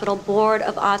Memorial Hospital Board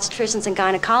of Obstetricians and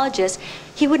Gynecologists,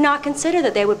 he would not consider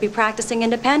that they would be practicing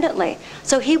independently.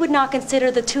 So he would not consider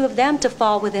the two of them to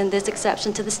fall within this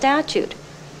exception to the statute.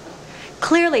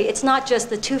 Clearly, it's not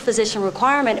just the two-physician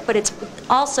requirement, but it's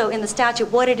also in the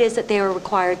statute what it is that they are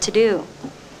required to do.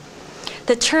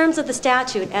 The terms of the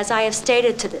statute, as I have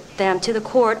stated to the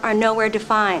court, are nowhere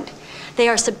defined. They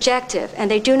are subjective,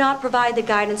 and they do not provide the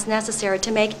guidance necessary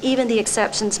to make even the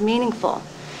exceptions meaningful.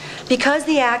 Because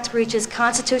the Act breaches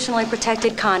constitutionally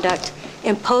protected conduct,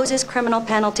 imposes criminal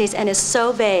penalties, and is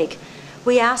so vague,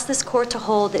 we ask this court to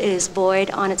hold that it is void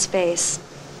on its face.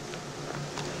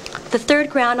 The third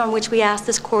ground on which we ask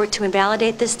this court to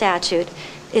invalidate this statute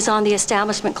is on the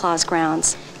Establishment Clause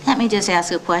grounds. Let me just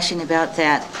ask a question about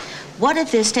that. What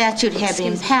if this statute had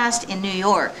been passed in New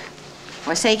York,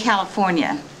 or say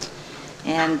California,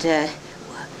 and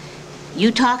you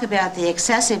talk about the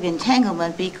excessive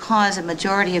entanglement because a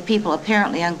majority of people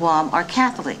apparently on Guam are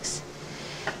Catholics.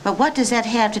 But what does that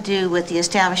have to do with the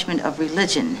establishment of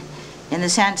religion? In the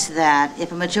sense that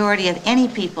if a majority of any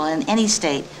people in any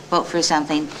state vote for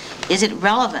something, is it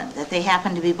relevant that they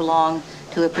happen to belong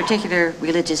to a particular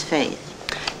religious faith?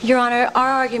 Your Honor, our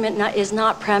argument is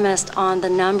not premised on the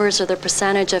numbers or the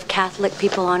percentage of Catholic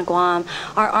people on Guam.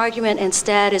 Our argument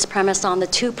instead is premised on the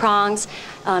two prongs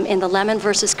in the Lemon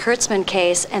versus Kurtzman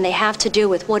case, and they have to do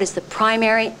with what is the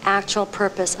primary actual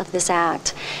purpose of this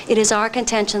act. It is our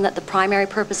contention that the primary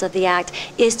purpose of the act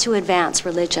is to advance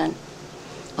religion.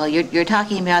 Well, you're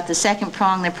talking about the second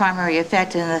prong, the primary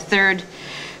effect, and the third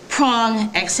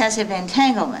prong, excessive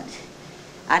entanglement.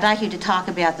 I'd like you to talk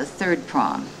about the third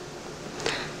prong.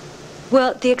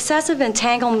 Well, the excessive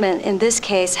entanglement in this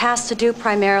case has to do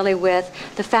primarily with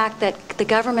the fact that the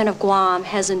government of Guam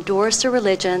has endorsed a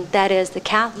religion, that is the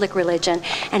Catholic religion,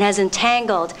 and has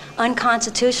entangled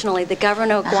unconstitutionally the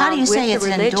government of Guam with the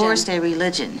religion. How do you say it's endorsed a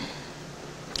religion?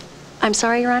 I'm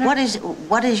sorry, Your Honor?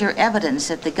 What is your evidence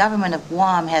that the government of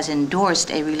Guam has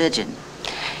endorsed a religion?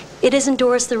 It has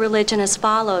endorsed the religion as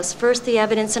follows. First, the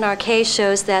evidence in our case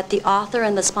shows that the author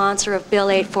and the sponsor of Bill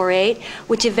 848,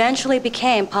 which eventually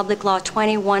became Public Law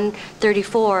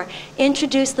 2134,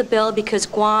 introduced the bill because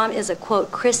Guam is a,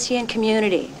 quote, Christian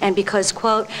community, and because,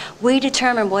 quote, we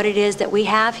determine what it is that we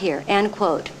have here, end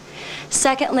quote.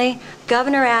 Secondly,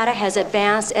 Governor Atta has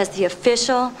advanced as the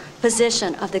official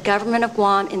position of the government of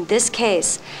Guam in this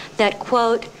case that,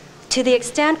 quote, to the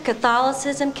extent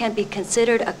Catholicism can be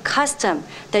considered a custom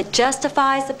that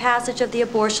justifies the passage of the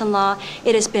abortion law,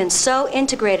 it has been so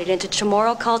integrated into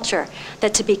Chamorro culture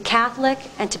that to be Catholic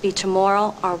and to be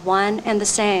Chamorro are one and the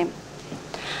same.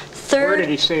 Third, where did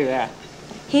he say that?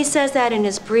 He says that in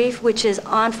his brief, which is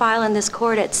on file in this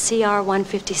court at CR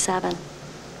 157.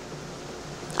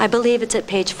 I believe it's at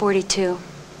page 42.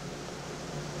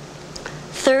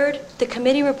 Third, the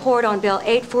committee report on Bill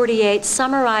 848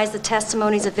 summarized the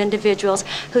testimonies of individuals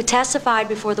who testified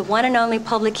before the one and only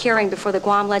public hearing before the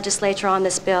Guam legislature on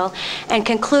this bill and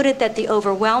concluded that the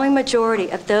overwhelming majority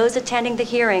of those attending the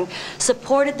hearing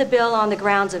supported the bill on the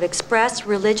grounds of express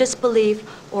religious belief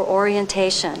or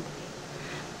orientation.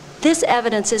 This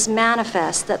evidence is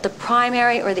manifest that the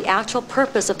primary or the actual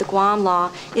purpose of the Guam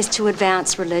law is to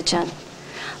advance religion.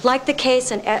 Like the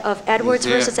case of Edwards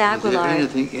versus Aguilar.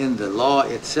 Is there anything in the law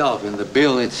itself, in the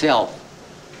bill itself,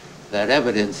 that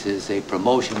evidences a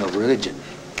promotion of religion?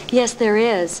 Yes, there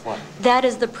is. What? That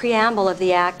is the preamble of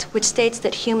the act, which states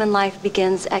that human life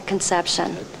begins at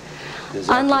conception. Does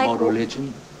that promote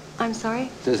religion? I'm sorry?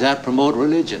 Does that promote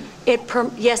religion?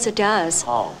 Yes, it does.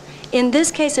 How? In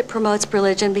this case, it promotes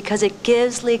religion because it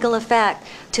gives legal effect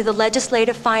to the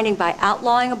legislative finding by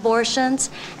outlawing abortions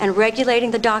and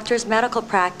regulating the doctor's medical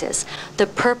practice. The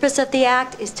purpose of the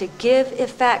act is to give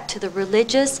effect to the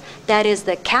religious, that is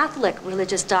the Catholic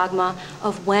religious dogma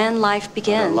of when life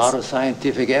begins. But a lot of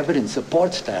scientific evidence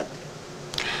supports that.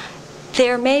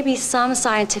 There may be some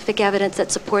scientific evidence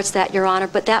that supports that, Your Honor,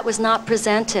 but that was not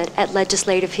presented at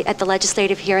the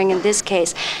legislative hearing in this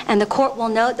case. And the court will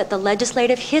note that the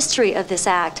legislative history of this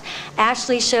act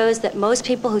actually shows that most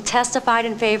people who testified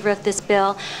in favor of this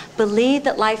bill believe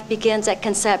that life begins at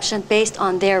conception based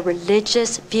on their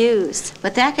religious views.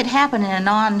 But that could happen in a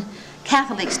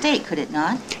non-Catholic state, could it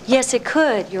not? Yes, it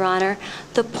could, Your Honor.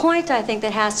 The point I think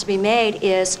that has to be made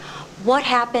is what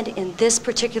happened in this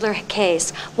particular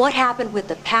case? What happened with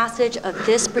the passage of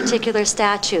this particular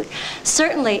statute?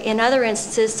 Certainly, in other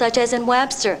instances, such as in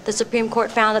Webster, the Supreme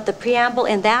Court found that the preamble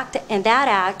in that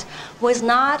act was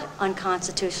not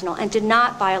unconstitutional and did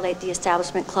not violate the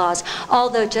Establishment Clause,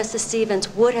 although Justice Stevens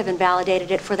would have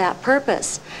invalidated it for that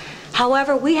purpose.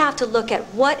 However, we have to look at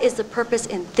what is the purpose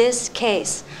in this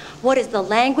case. What is the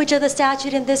language of the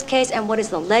statute in this case, and what is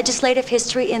the legislative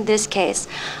history in this case?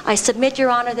 I submit,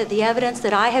 Your Honor, that the evidence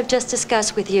that I have just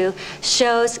discussed with you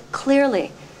shows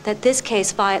clearly that this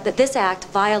act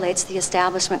violates the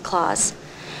Establishment Clause.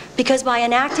 Because by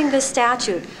enacting this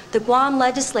statute, the Guam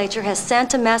legislature has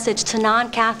sent a message to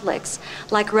non-Catholics,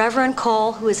 like Reverend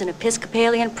Cole, who is an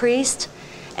Episcopalian priest,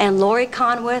 and Lori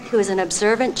Conwith, who is an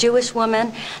observant Jewish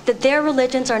woman, that their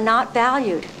religions are not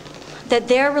valued, that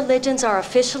their religions are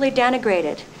officially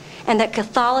denigrated, and that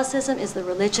Catholicism is the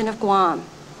religion of Guam.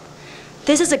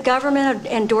 This is a government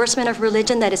endorsement of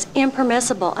religion that is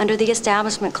impermissible under the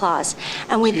Establishment Clause,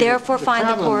 and we therefore find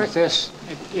the court... The problem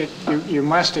with this, you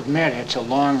must admit it's a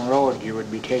long road you would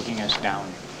be taking us down.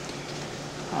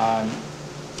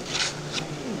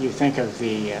 You think of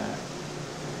the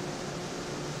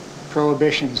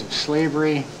prohibitions of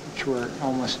slavery, which were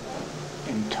almost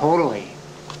totally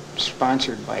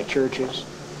sponsored by churches.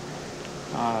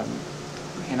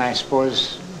 And I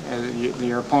suppose,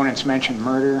 your opponents mentioned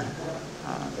murder.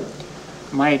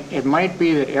 It might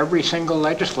be that every single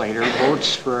legislator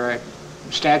votes for a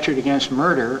statute against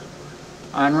murder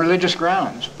on religious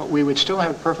grounds, but we would still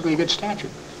have a perfectly good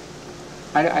statute.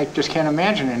 I just can't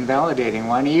imagine invalidating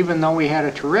one, even though we had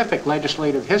a terrific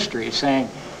legislative history saying,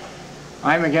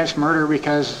 I'm against murder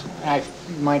because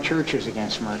my church is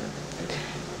against murder.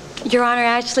 Your Honor,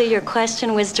 actually, your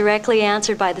question was directly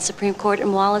answered by the Supreme Court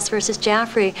in Wallace versus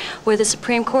Jaffrey, where the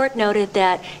Supreme Court noted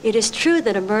that it is true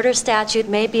that a murder statute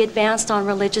may be advanced on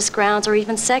religious grounds or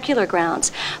even secular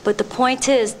grounds. But the point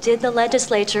is, did the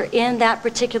legislature in that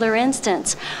particular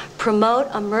instance promote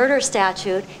a murder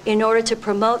statute in order to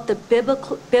promote the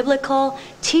biblical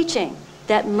teaching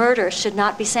that murder should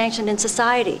not be sanctioned in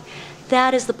society?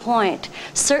 That is the point.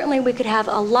 Certainly we could have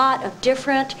a lot of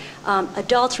different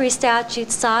adultery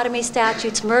statutes, sodomy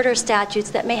statutes, murder statutes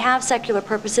that may have secular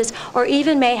purposes or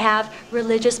even may have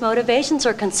religious motivations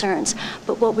or concerns.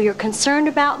 But what we are concerned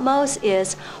about most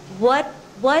is what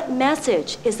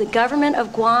message is the government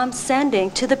of Guam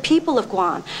sending to the people of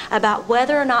Guam about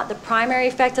whether or not the primary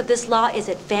effect of this law is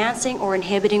advancing or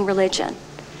inhibiting religion.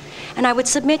 And I would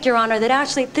submit, Your Honor, that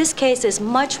actually this case is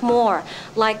much more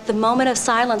like the moment of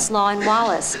silence law in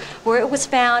Wallace, where it was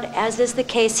found, as is the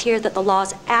case here, that the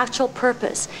law's actual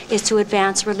purpose is to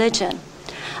advance religion.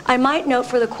 I might note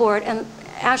for the court, and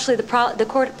actually the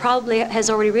court probably has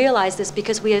already realized this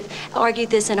because we have argued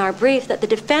this in our brief, that the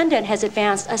defendant has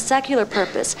advanced a secular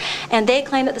purpose. And they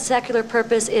claim that the secular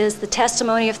purpose is the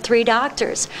testimony of 3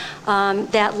 doctors,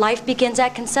 that life begins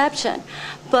at conception.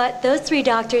 But those 3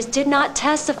 doctors did not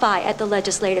testify at the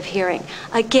legislative hearing.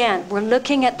 Again, we're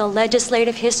looking at the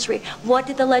legislative history. What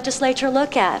did the legislature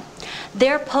look at?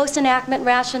 Their post-enactment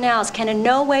rationales can in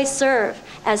no way serve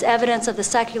as evidence of the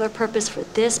secular purpose for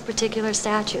this particular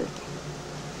statute.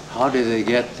 How did they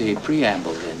get the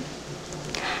preamble in?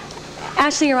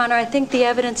 Actually, Your Honor, I think the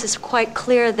evidence is quite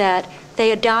clear that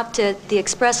they adopted the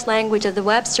express language of the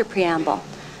Webster preamble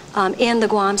in the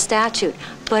Guam statute.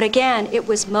 But again, it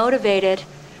was motivated,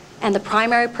 and the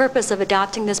primary purpose of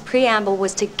adopting this preamble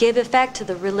was to give effect to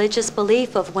the religious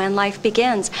belief of when life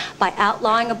begins by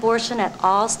outlawing abortion at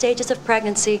all stages of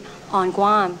pregnancy on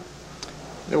Guam.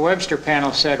 The Webster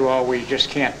panel said, well, we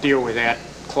just can't deal with that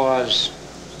clause,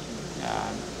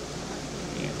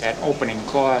 that opening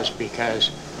clause,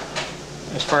 because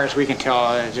as far as we can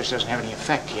tell, it just doesn't have any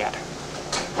effect yet.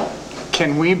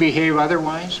 Can we behave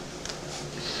otherwise?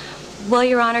 Well,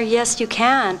 Your Honor, yes, you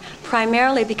can,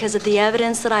 primarily because of the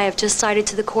evidence that I have just cited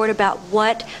to the court about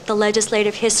what the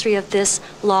legislative history of this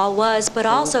law was, but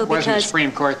also because... Wasn't the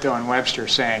Supreme Court, though, in Webster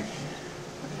saying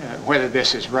whether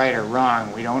this is right or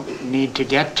wrong, we don't need to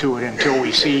get to it until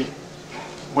we see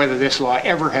whether this law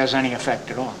ever has any effect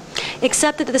at all?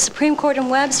 Except that the Supreme Court in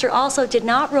Webster also did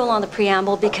not rule on the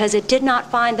preamble because it did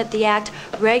not find that the act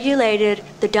regulated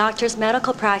the doctor's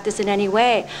medical practice in any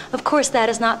way. Of course, that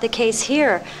is not the case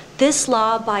here. This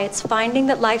law, by its finding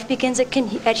that life begins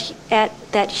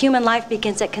that human life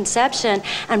begins at conception,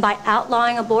 and by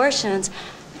outlawing abortions,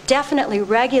 definitely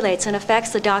regulates and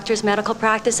affects the doctor's medical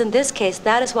practice in this case.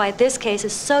 That is why this case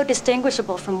is so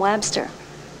distinguishable from Webster.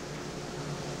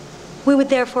 We would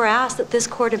therefore ask that this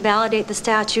court invalidate the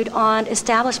statute on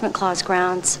Establishment Clause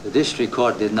grounds. The district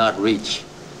court did not reach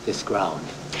this ground.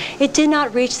 It did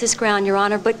not reach this ground, Your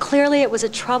Honor, but clearly it was a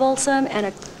troublesome and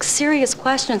a serious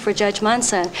question for Judge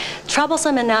Munson.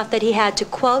 Troublesome enough that he had to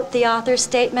quote the author's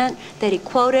statement, that he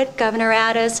quoted Governor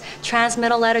Atta's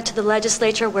transmittal letter to the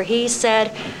legislature where he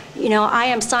said, you know, I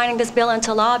am signing this bill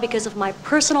into law because of my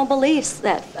personal beliefs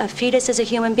that a fetus is a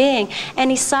human being. And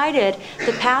he cited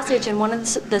the passage in one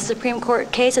of the Supreme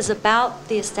Court cases about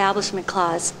the Establishment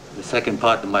Clause. The second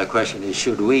part of my question is,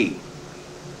 should we?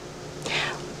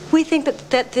 We think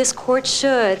that this court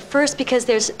should, first because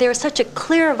there is such a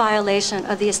clear violation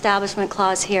of the Establishment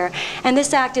Clause here, and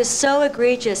this act is so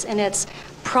egregious in its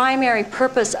primary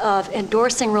purpose of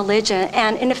endorsing religion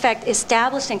and, in effect,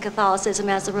 establishing Catholicism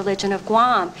as the religion of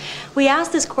Guam. We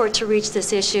ask this court to reach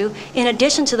this issue in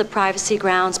addition to the privacy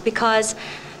grounds because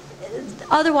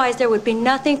otherwise there would be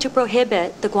nothing to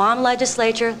prohibit the Guam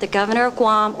legislature, the governor of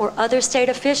Guam, or other state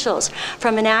officials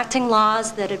from enacting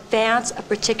laws that advance a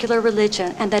particular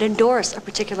religion and that endorse a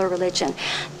particular religion.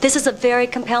 This is a very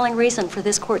compelling reason for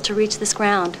this court to reach this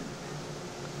ground.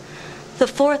 The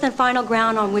fourth and final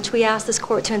ground on which we ask this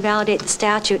court to invalidate the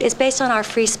statute is based on our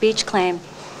free speech claim.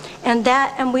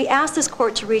 And we ask this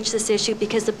court to reach this issue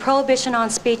because the prohibition on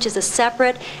speech is a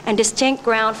separate and distinct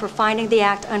ground for finding the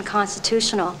act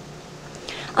unconstitutional.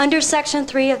 Under Section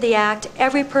 3 of the Act,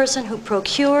 every person who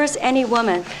procures any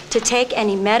woman to take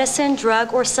any medicine,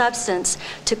 drug, or substance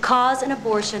to cause an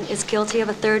abortion is guilty of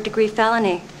a third-degree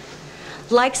felony.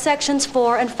 Like Sections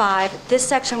 4 and 5, this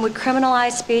section would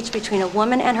criminalize speech between a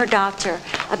woman and her doctor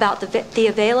about the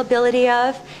availability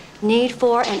of, need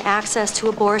for, and access to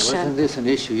abortion. Wasn't this an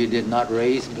issue you did not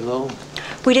raise below?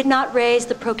 We did not raise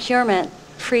the procurement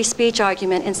free speech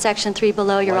argument in Section 3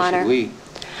 below, Your Honor. Why should we?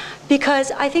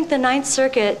 Because I think the Ninth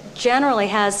Circuit generally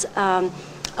has a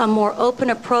more open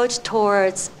approach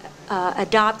towards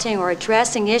adopting or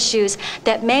addressing issues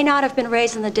that may not have been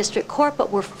raised in the district court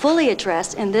but were fully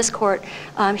addressed in this court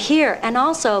here. And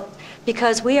also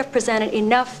because we have presented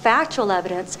enough factual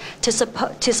evidence to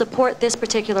support this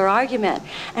particular argument.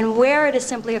 And where it is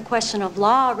simply a question of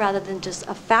law rather than just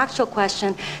a factual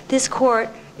question, this court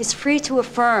is free to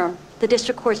affirm the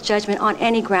district court's judgment on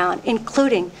any ground,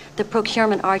 including the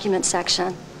procurement argument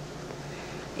section.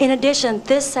 In addition,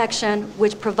 this section,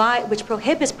 which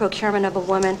prohibits procurement of a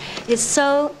woman, is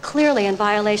so clearly in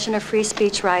violation of free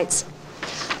speech rights.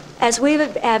 As we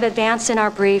have advanced in our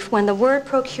brief, when the word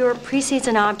procure precedes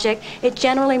an object, it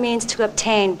generally means to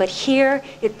obtain, but here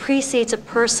it precedes a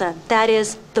person, that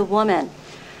is, the woman.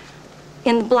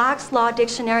 In Black's Law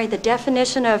Dictionary, the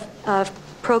definition of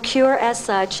procure as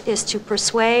such is to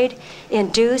persuade,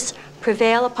 induce,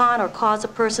 prevail upon, or cause a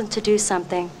person to do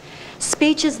something.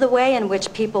 Speech is the way in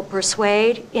which people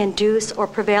persuade, induce, or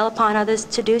prevail upon others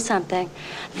to do something.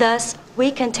 Thus, we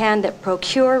contend that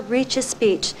procure reaches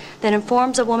speech that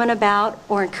informs a woman about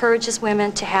or encourages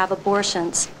women to have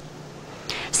abortions.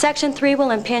 Section 3 will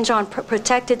impinge on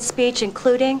protected speech,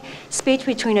 including speech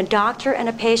between a doctor and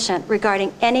a patient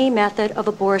regarding any method of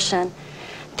abortion.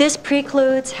 This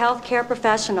precludes healthcare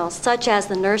professionals, such as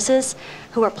the nurses,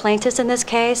 who are plaintiffs in this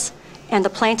case, and the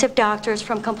plaintiff doctors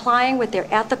from complying with their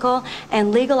ethical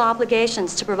and legal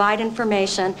obligations to provide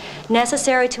information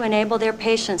necessary to enable their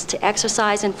patients to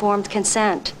exercise informed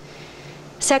consent.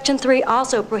 Section 3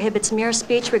 also prohibits mere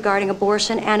speech regarding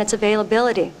abortion and its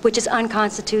availability, which is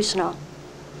unconstitutional.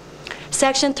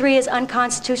 Section 3 is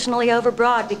unconstitutionally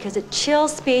overbroad because it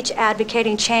chills speech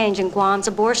advocating change in Guam's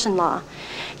abortion law.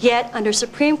 Yet, under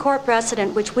Supreme Court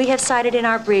precedent, which we have cited in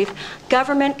our brief,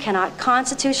 government cannot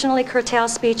constitutionally curtail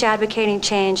speech advocating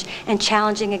change and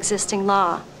challenging existing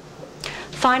law.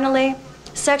 Finally,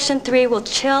 Section 3 will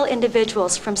chill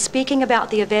individuals from speaking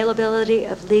about the availability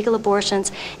of legal abortions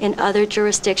in other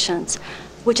jurisdictions,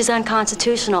 which is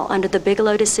unconstitutional under the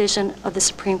Bigelow decision of the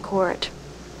Supreme Court.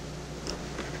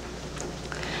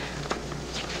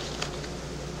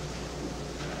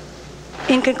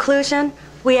 In conclusion,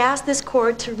 we ask this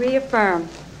court to reaffirm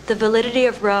the validity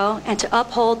of Roe and to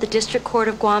uphold the District Court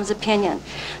of Guam's opinion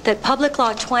that Public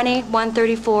Law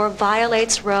 20-134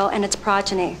 violates Roe and its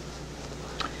progeny.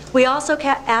 We also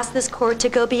ask this court to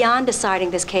go beyond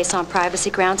deciding this case on privacy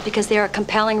grounds because there are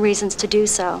compelling reasons to do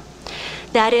so.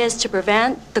 That is, to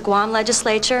prevent the Guam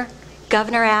legislature,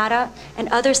 Governor Atta, and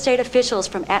other state officials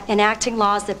from enacting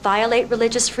laws that violate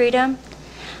religious freedom,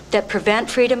 that prevent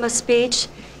freedom of speech,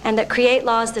 and that create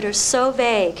laws that are so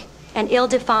vague and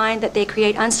ill-defined that they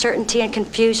create uncertainty and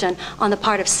confusion on the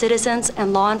part of citizens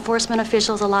and law enforcement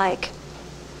officials alike.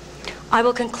 I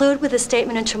will conclude with a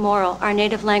statement in Chamorro, our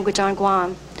native language on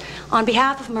Guam. On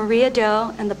behalf of Maria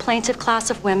Doe and the plaintiff class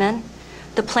of women,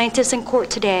 the plaintiffs in court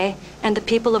today, and the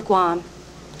people of Guam,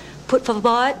 por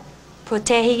favor,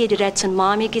 protege y derechos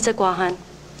mami gizaguahan.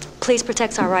 Please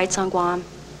protect our rights on Guam.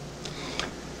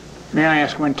 May I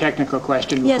ask one technical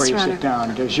question before you sit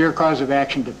down? Does your cause of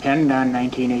action depend on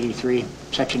 1983,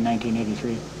 Section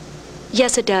 1983?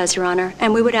 Yes, it does, Your Honor.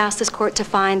 And we would ask this court to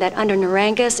find that under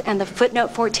Narangas and the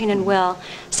footnote 14 in will,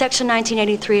 Section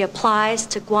 1983 applies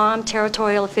to Guam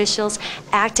territorial officials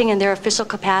acting in their official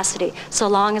capacity, so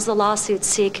long as the lawsuits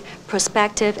seek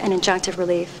prospective and injunctive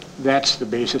relief. That's the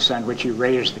basis on which you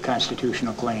raised the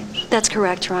constitutional claims. That's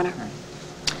correct, Your Honor.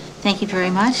 Thank you very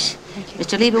much. Thank you.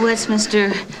 Mr. Leibowitz,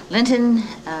 Mr. Linton,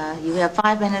 you have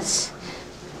 5 minutes,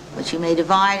 which you may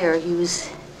divide or use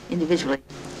individually.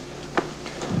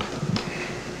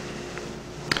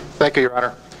 Thank you, Your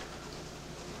Honor.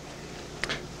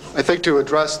 I think to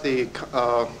address the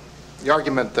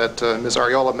argument that Ms.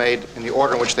 Ariola made in the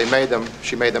order in which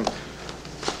she made them,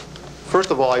 first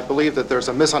of all, I believe that there's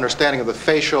a misunderstanding of the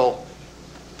facial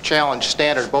challenge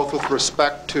standard, both with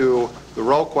respect to the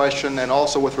Roe question and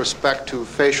also with respect to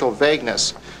facial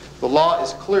vagueness. The law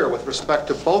is clear with respect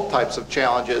to both types of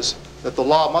challenges that the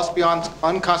law must be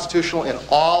unconstitutional in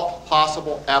all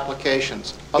possible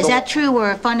applications. Is that true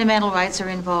where fundamental rights are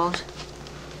involved?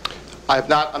 I'm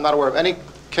not aware of any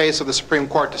case of the Supreme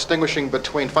Court distinguishing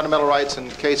between fundamental rights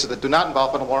and cases that do not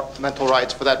involve fundamental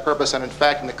rights for that purpose. And in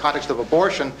fact, in the context of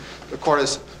abortion, the court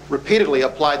has repeatedly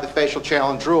applied the facial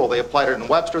challenge rule. They applied it in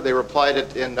Webster, they applied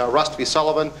it in Rust v.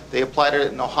 Sullivan, they applied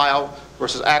it in Ohio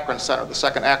versus Akron Center, the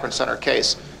second Akron Center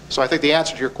case. So I think the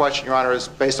answer to your question, Your Honor, is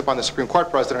based upon the Supreme Court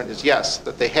precedent is yes,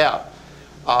 that they have.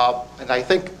 And I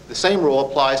think the same rule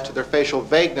applies to their facial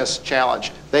vagueness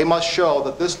challenge. They must show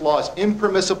that this law is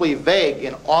impermissibly vague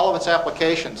in all of its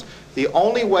applications. The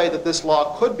only way that this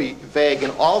law could be vague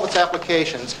in all of its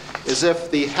applications is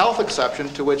if the health exception,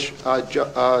 to which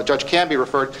Judge Canby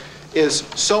referred, is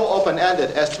so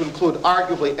open-ended as to include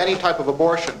arguably any type of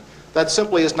abortion. That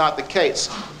simply is not the case.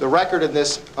 The record in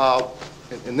this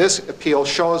appeal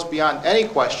shows beyond any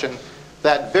question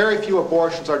that very few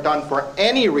abortions are done for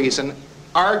any reason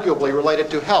arguably related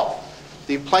to health.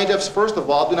 The plaintiffs, first of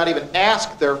all, do not even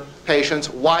ask their patients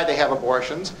why they have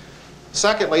abortions.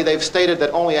 Secondly, they've stated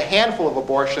that only a handful of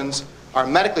abortions are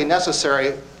medically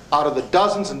necessary out of the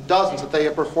dozens and dozens that they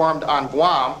have performed on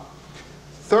Guam.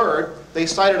 Third, they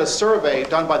cited a survey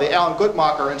done by the Alan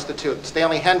Guttmacher Institute,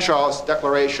 Stanley Henshaw's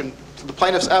declaration. To the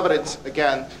plaintiff's evidence,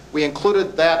 again, we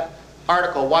included that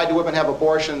article, Why Do Women Have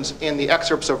Abortions, in the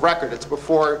excerpts of record. It's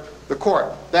before the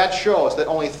court. That shows that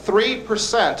only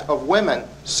 3% of women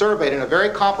surveyed in a very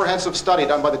comprehensive study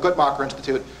done by the Guttmacher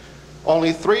Institute,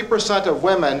 only 3% of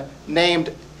women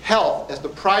named health as the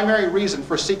primary reason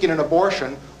for seeking an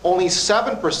abortion. Only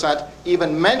 7%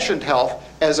 even mentioned health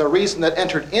as a reason that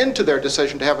entered into their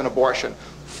decision to have an abortion.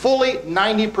 Fully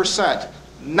 90%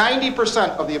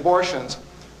 of the abortions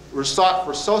were sought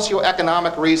for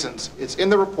socioeconomic reasons. It's in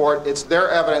the report, it's their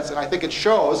evidence, and I think it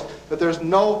shows that there's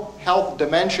no health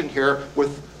dimension here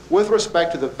with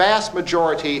respect to the vast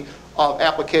majority of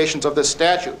applications of this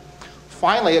statute.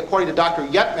 Finally, according to Dr.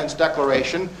 Yetman's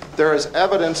declaration, there is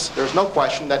evidence, there's no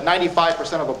question, that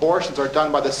 95% of abortions are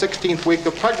done by the 16th week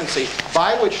of pregnancy,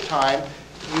 by which time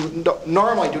you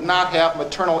normally do not have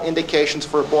maternal indications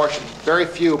for abortion. Very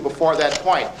few before that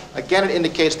point. Again, it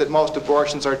indicates that most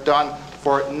abortions are done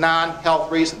for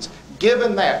non-health reasons.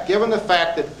 Given that, given the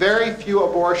fact that very few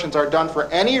abortions are done for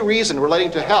any reason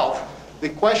relating to health, the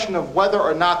question of whether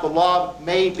or not the law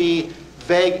may be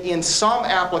vague in some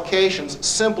applications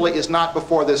simply is not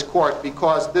before this court,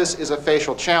 because this is a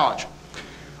facial challenge.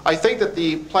 I think that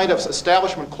the plaintiff's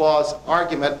Establishment Clause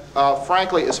argument,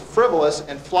 frankly, is frivolous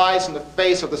and flies in the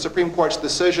face of the Supreme Court's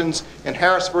decisions in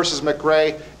Harris versus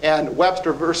McRae and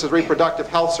Webster versus Reproductive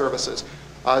Health Services.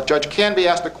 Judge Canby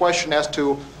asked a question as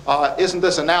to, isn't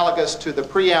this analogous to the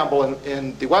preamble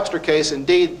in the Webster case?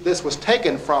 Indeed, this was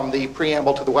taken from the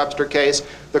preamble to the Webster case.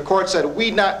 The court said,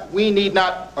 we need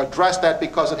not address that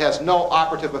because it has no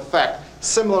operative effect.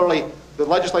 Similarly, the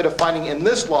legislative finding in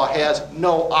this law has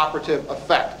no operative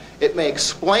effect. It may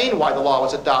explain why the law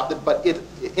was adopted, but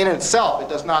in itself, it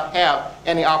does not have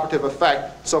any operative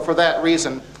effect. So for that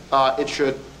reason, it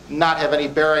should not have any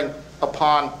bearing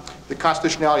upon the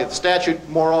constitutionality of the statute.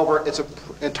 Moreover, it's an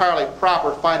entirely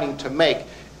proper finding to make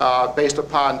based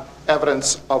upon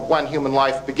evidence of when human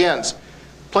life begins.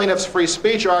 Plaintiff's free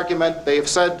speech argument, they have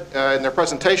said in their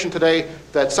presentation today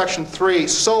that Section 3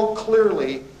 so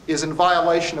clearly is in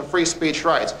violation of free speech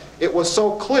rights. It was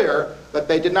so clear that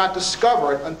they did not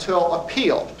discover it until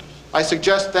appeal. I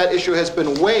suggest that issue has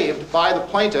been waived by the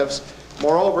plaintiffs.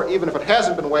 Moreover, even if it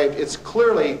hasn't been waived, it's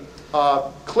clearly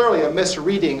a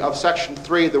misreading of Section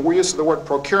 3, the use of the word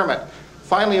procurement.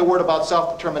 Finally, a word about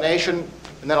self-determination,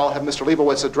 and then I'll have Mr.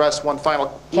 Leibowitz address one final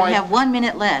point. You have 1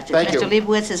 minute left. Thank you. If Mr.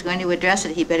 Leibowitz is going to address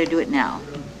it, he better do it now.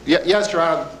 Yes, Your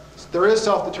Honor. There is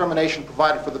self-determination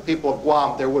provided for the people of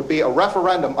Guam. There would be a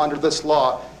referendum under this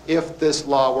law if this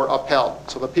law were upheld.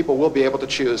 So the people will be able to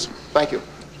choose. Thank you.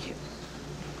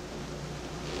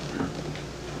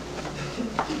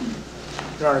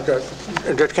 Your Honor,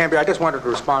 Judge Canby, I just wanted to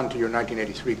respond to your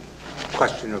 1983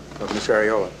 question of Ms.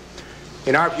 Areola.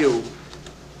 In our view,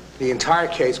 the entire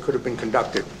case could have been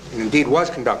conducted, and indeed was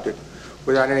conducted,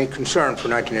 without any concern for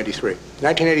 1983.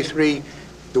 1983,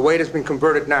 the way it has been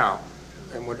converted now,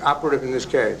 and what's operative in this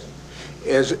case,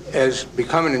 has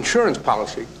become an insurance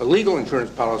policy, a legal insurance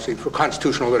policy for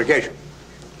constitutional litigation.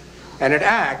 And it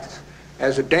acts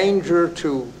as a danger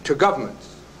to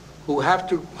governments who have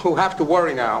to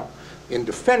worry now in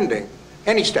defending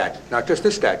any statute, not just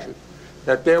this statute,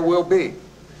 that there will be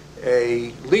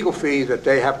a legal fee that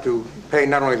they have to pay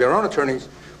not only their own attorneys,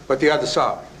 but the other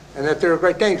side, and that there are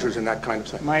great dangers in that kind of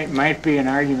thing. Might be an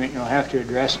argument you'll have to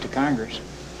address to Congress.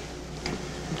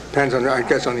 Depends on, I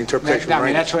guess, on the interpretation. I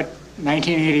mean, that's what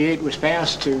 1988 was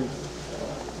passed to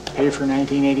pay for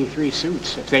 1983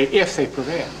 suits, if they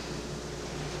prevail.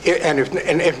 And if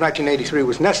 1983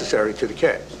 was necessary to the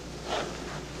case.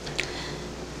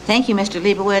 Thank you, Mr.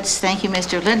 Leibowitz. Thank you,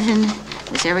 Mr. Linton.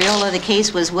 Ms. Areola, the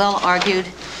case was well argued.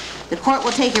 The court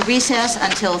will take a recess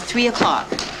until 3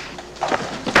 o'clock.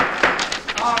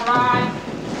 All right.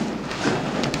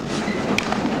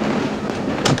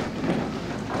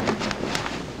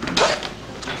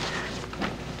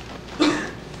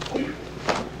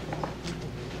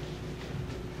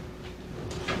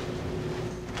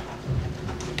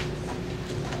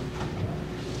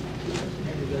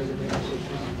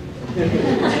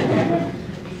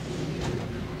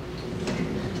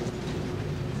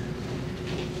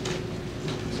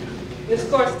 This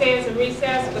court stands in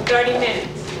recess for 30 minutes.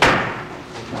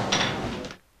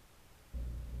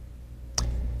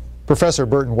 Professor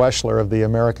Burton Weschler of the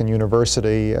American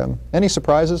University, any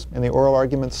surprises in the oral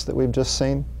arguments that we've just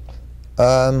seen?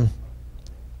 No,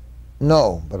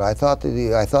 but I thought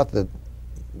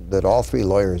that all three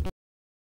lawyers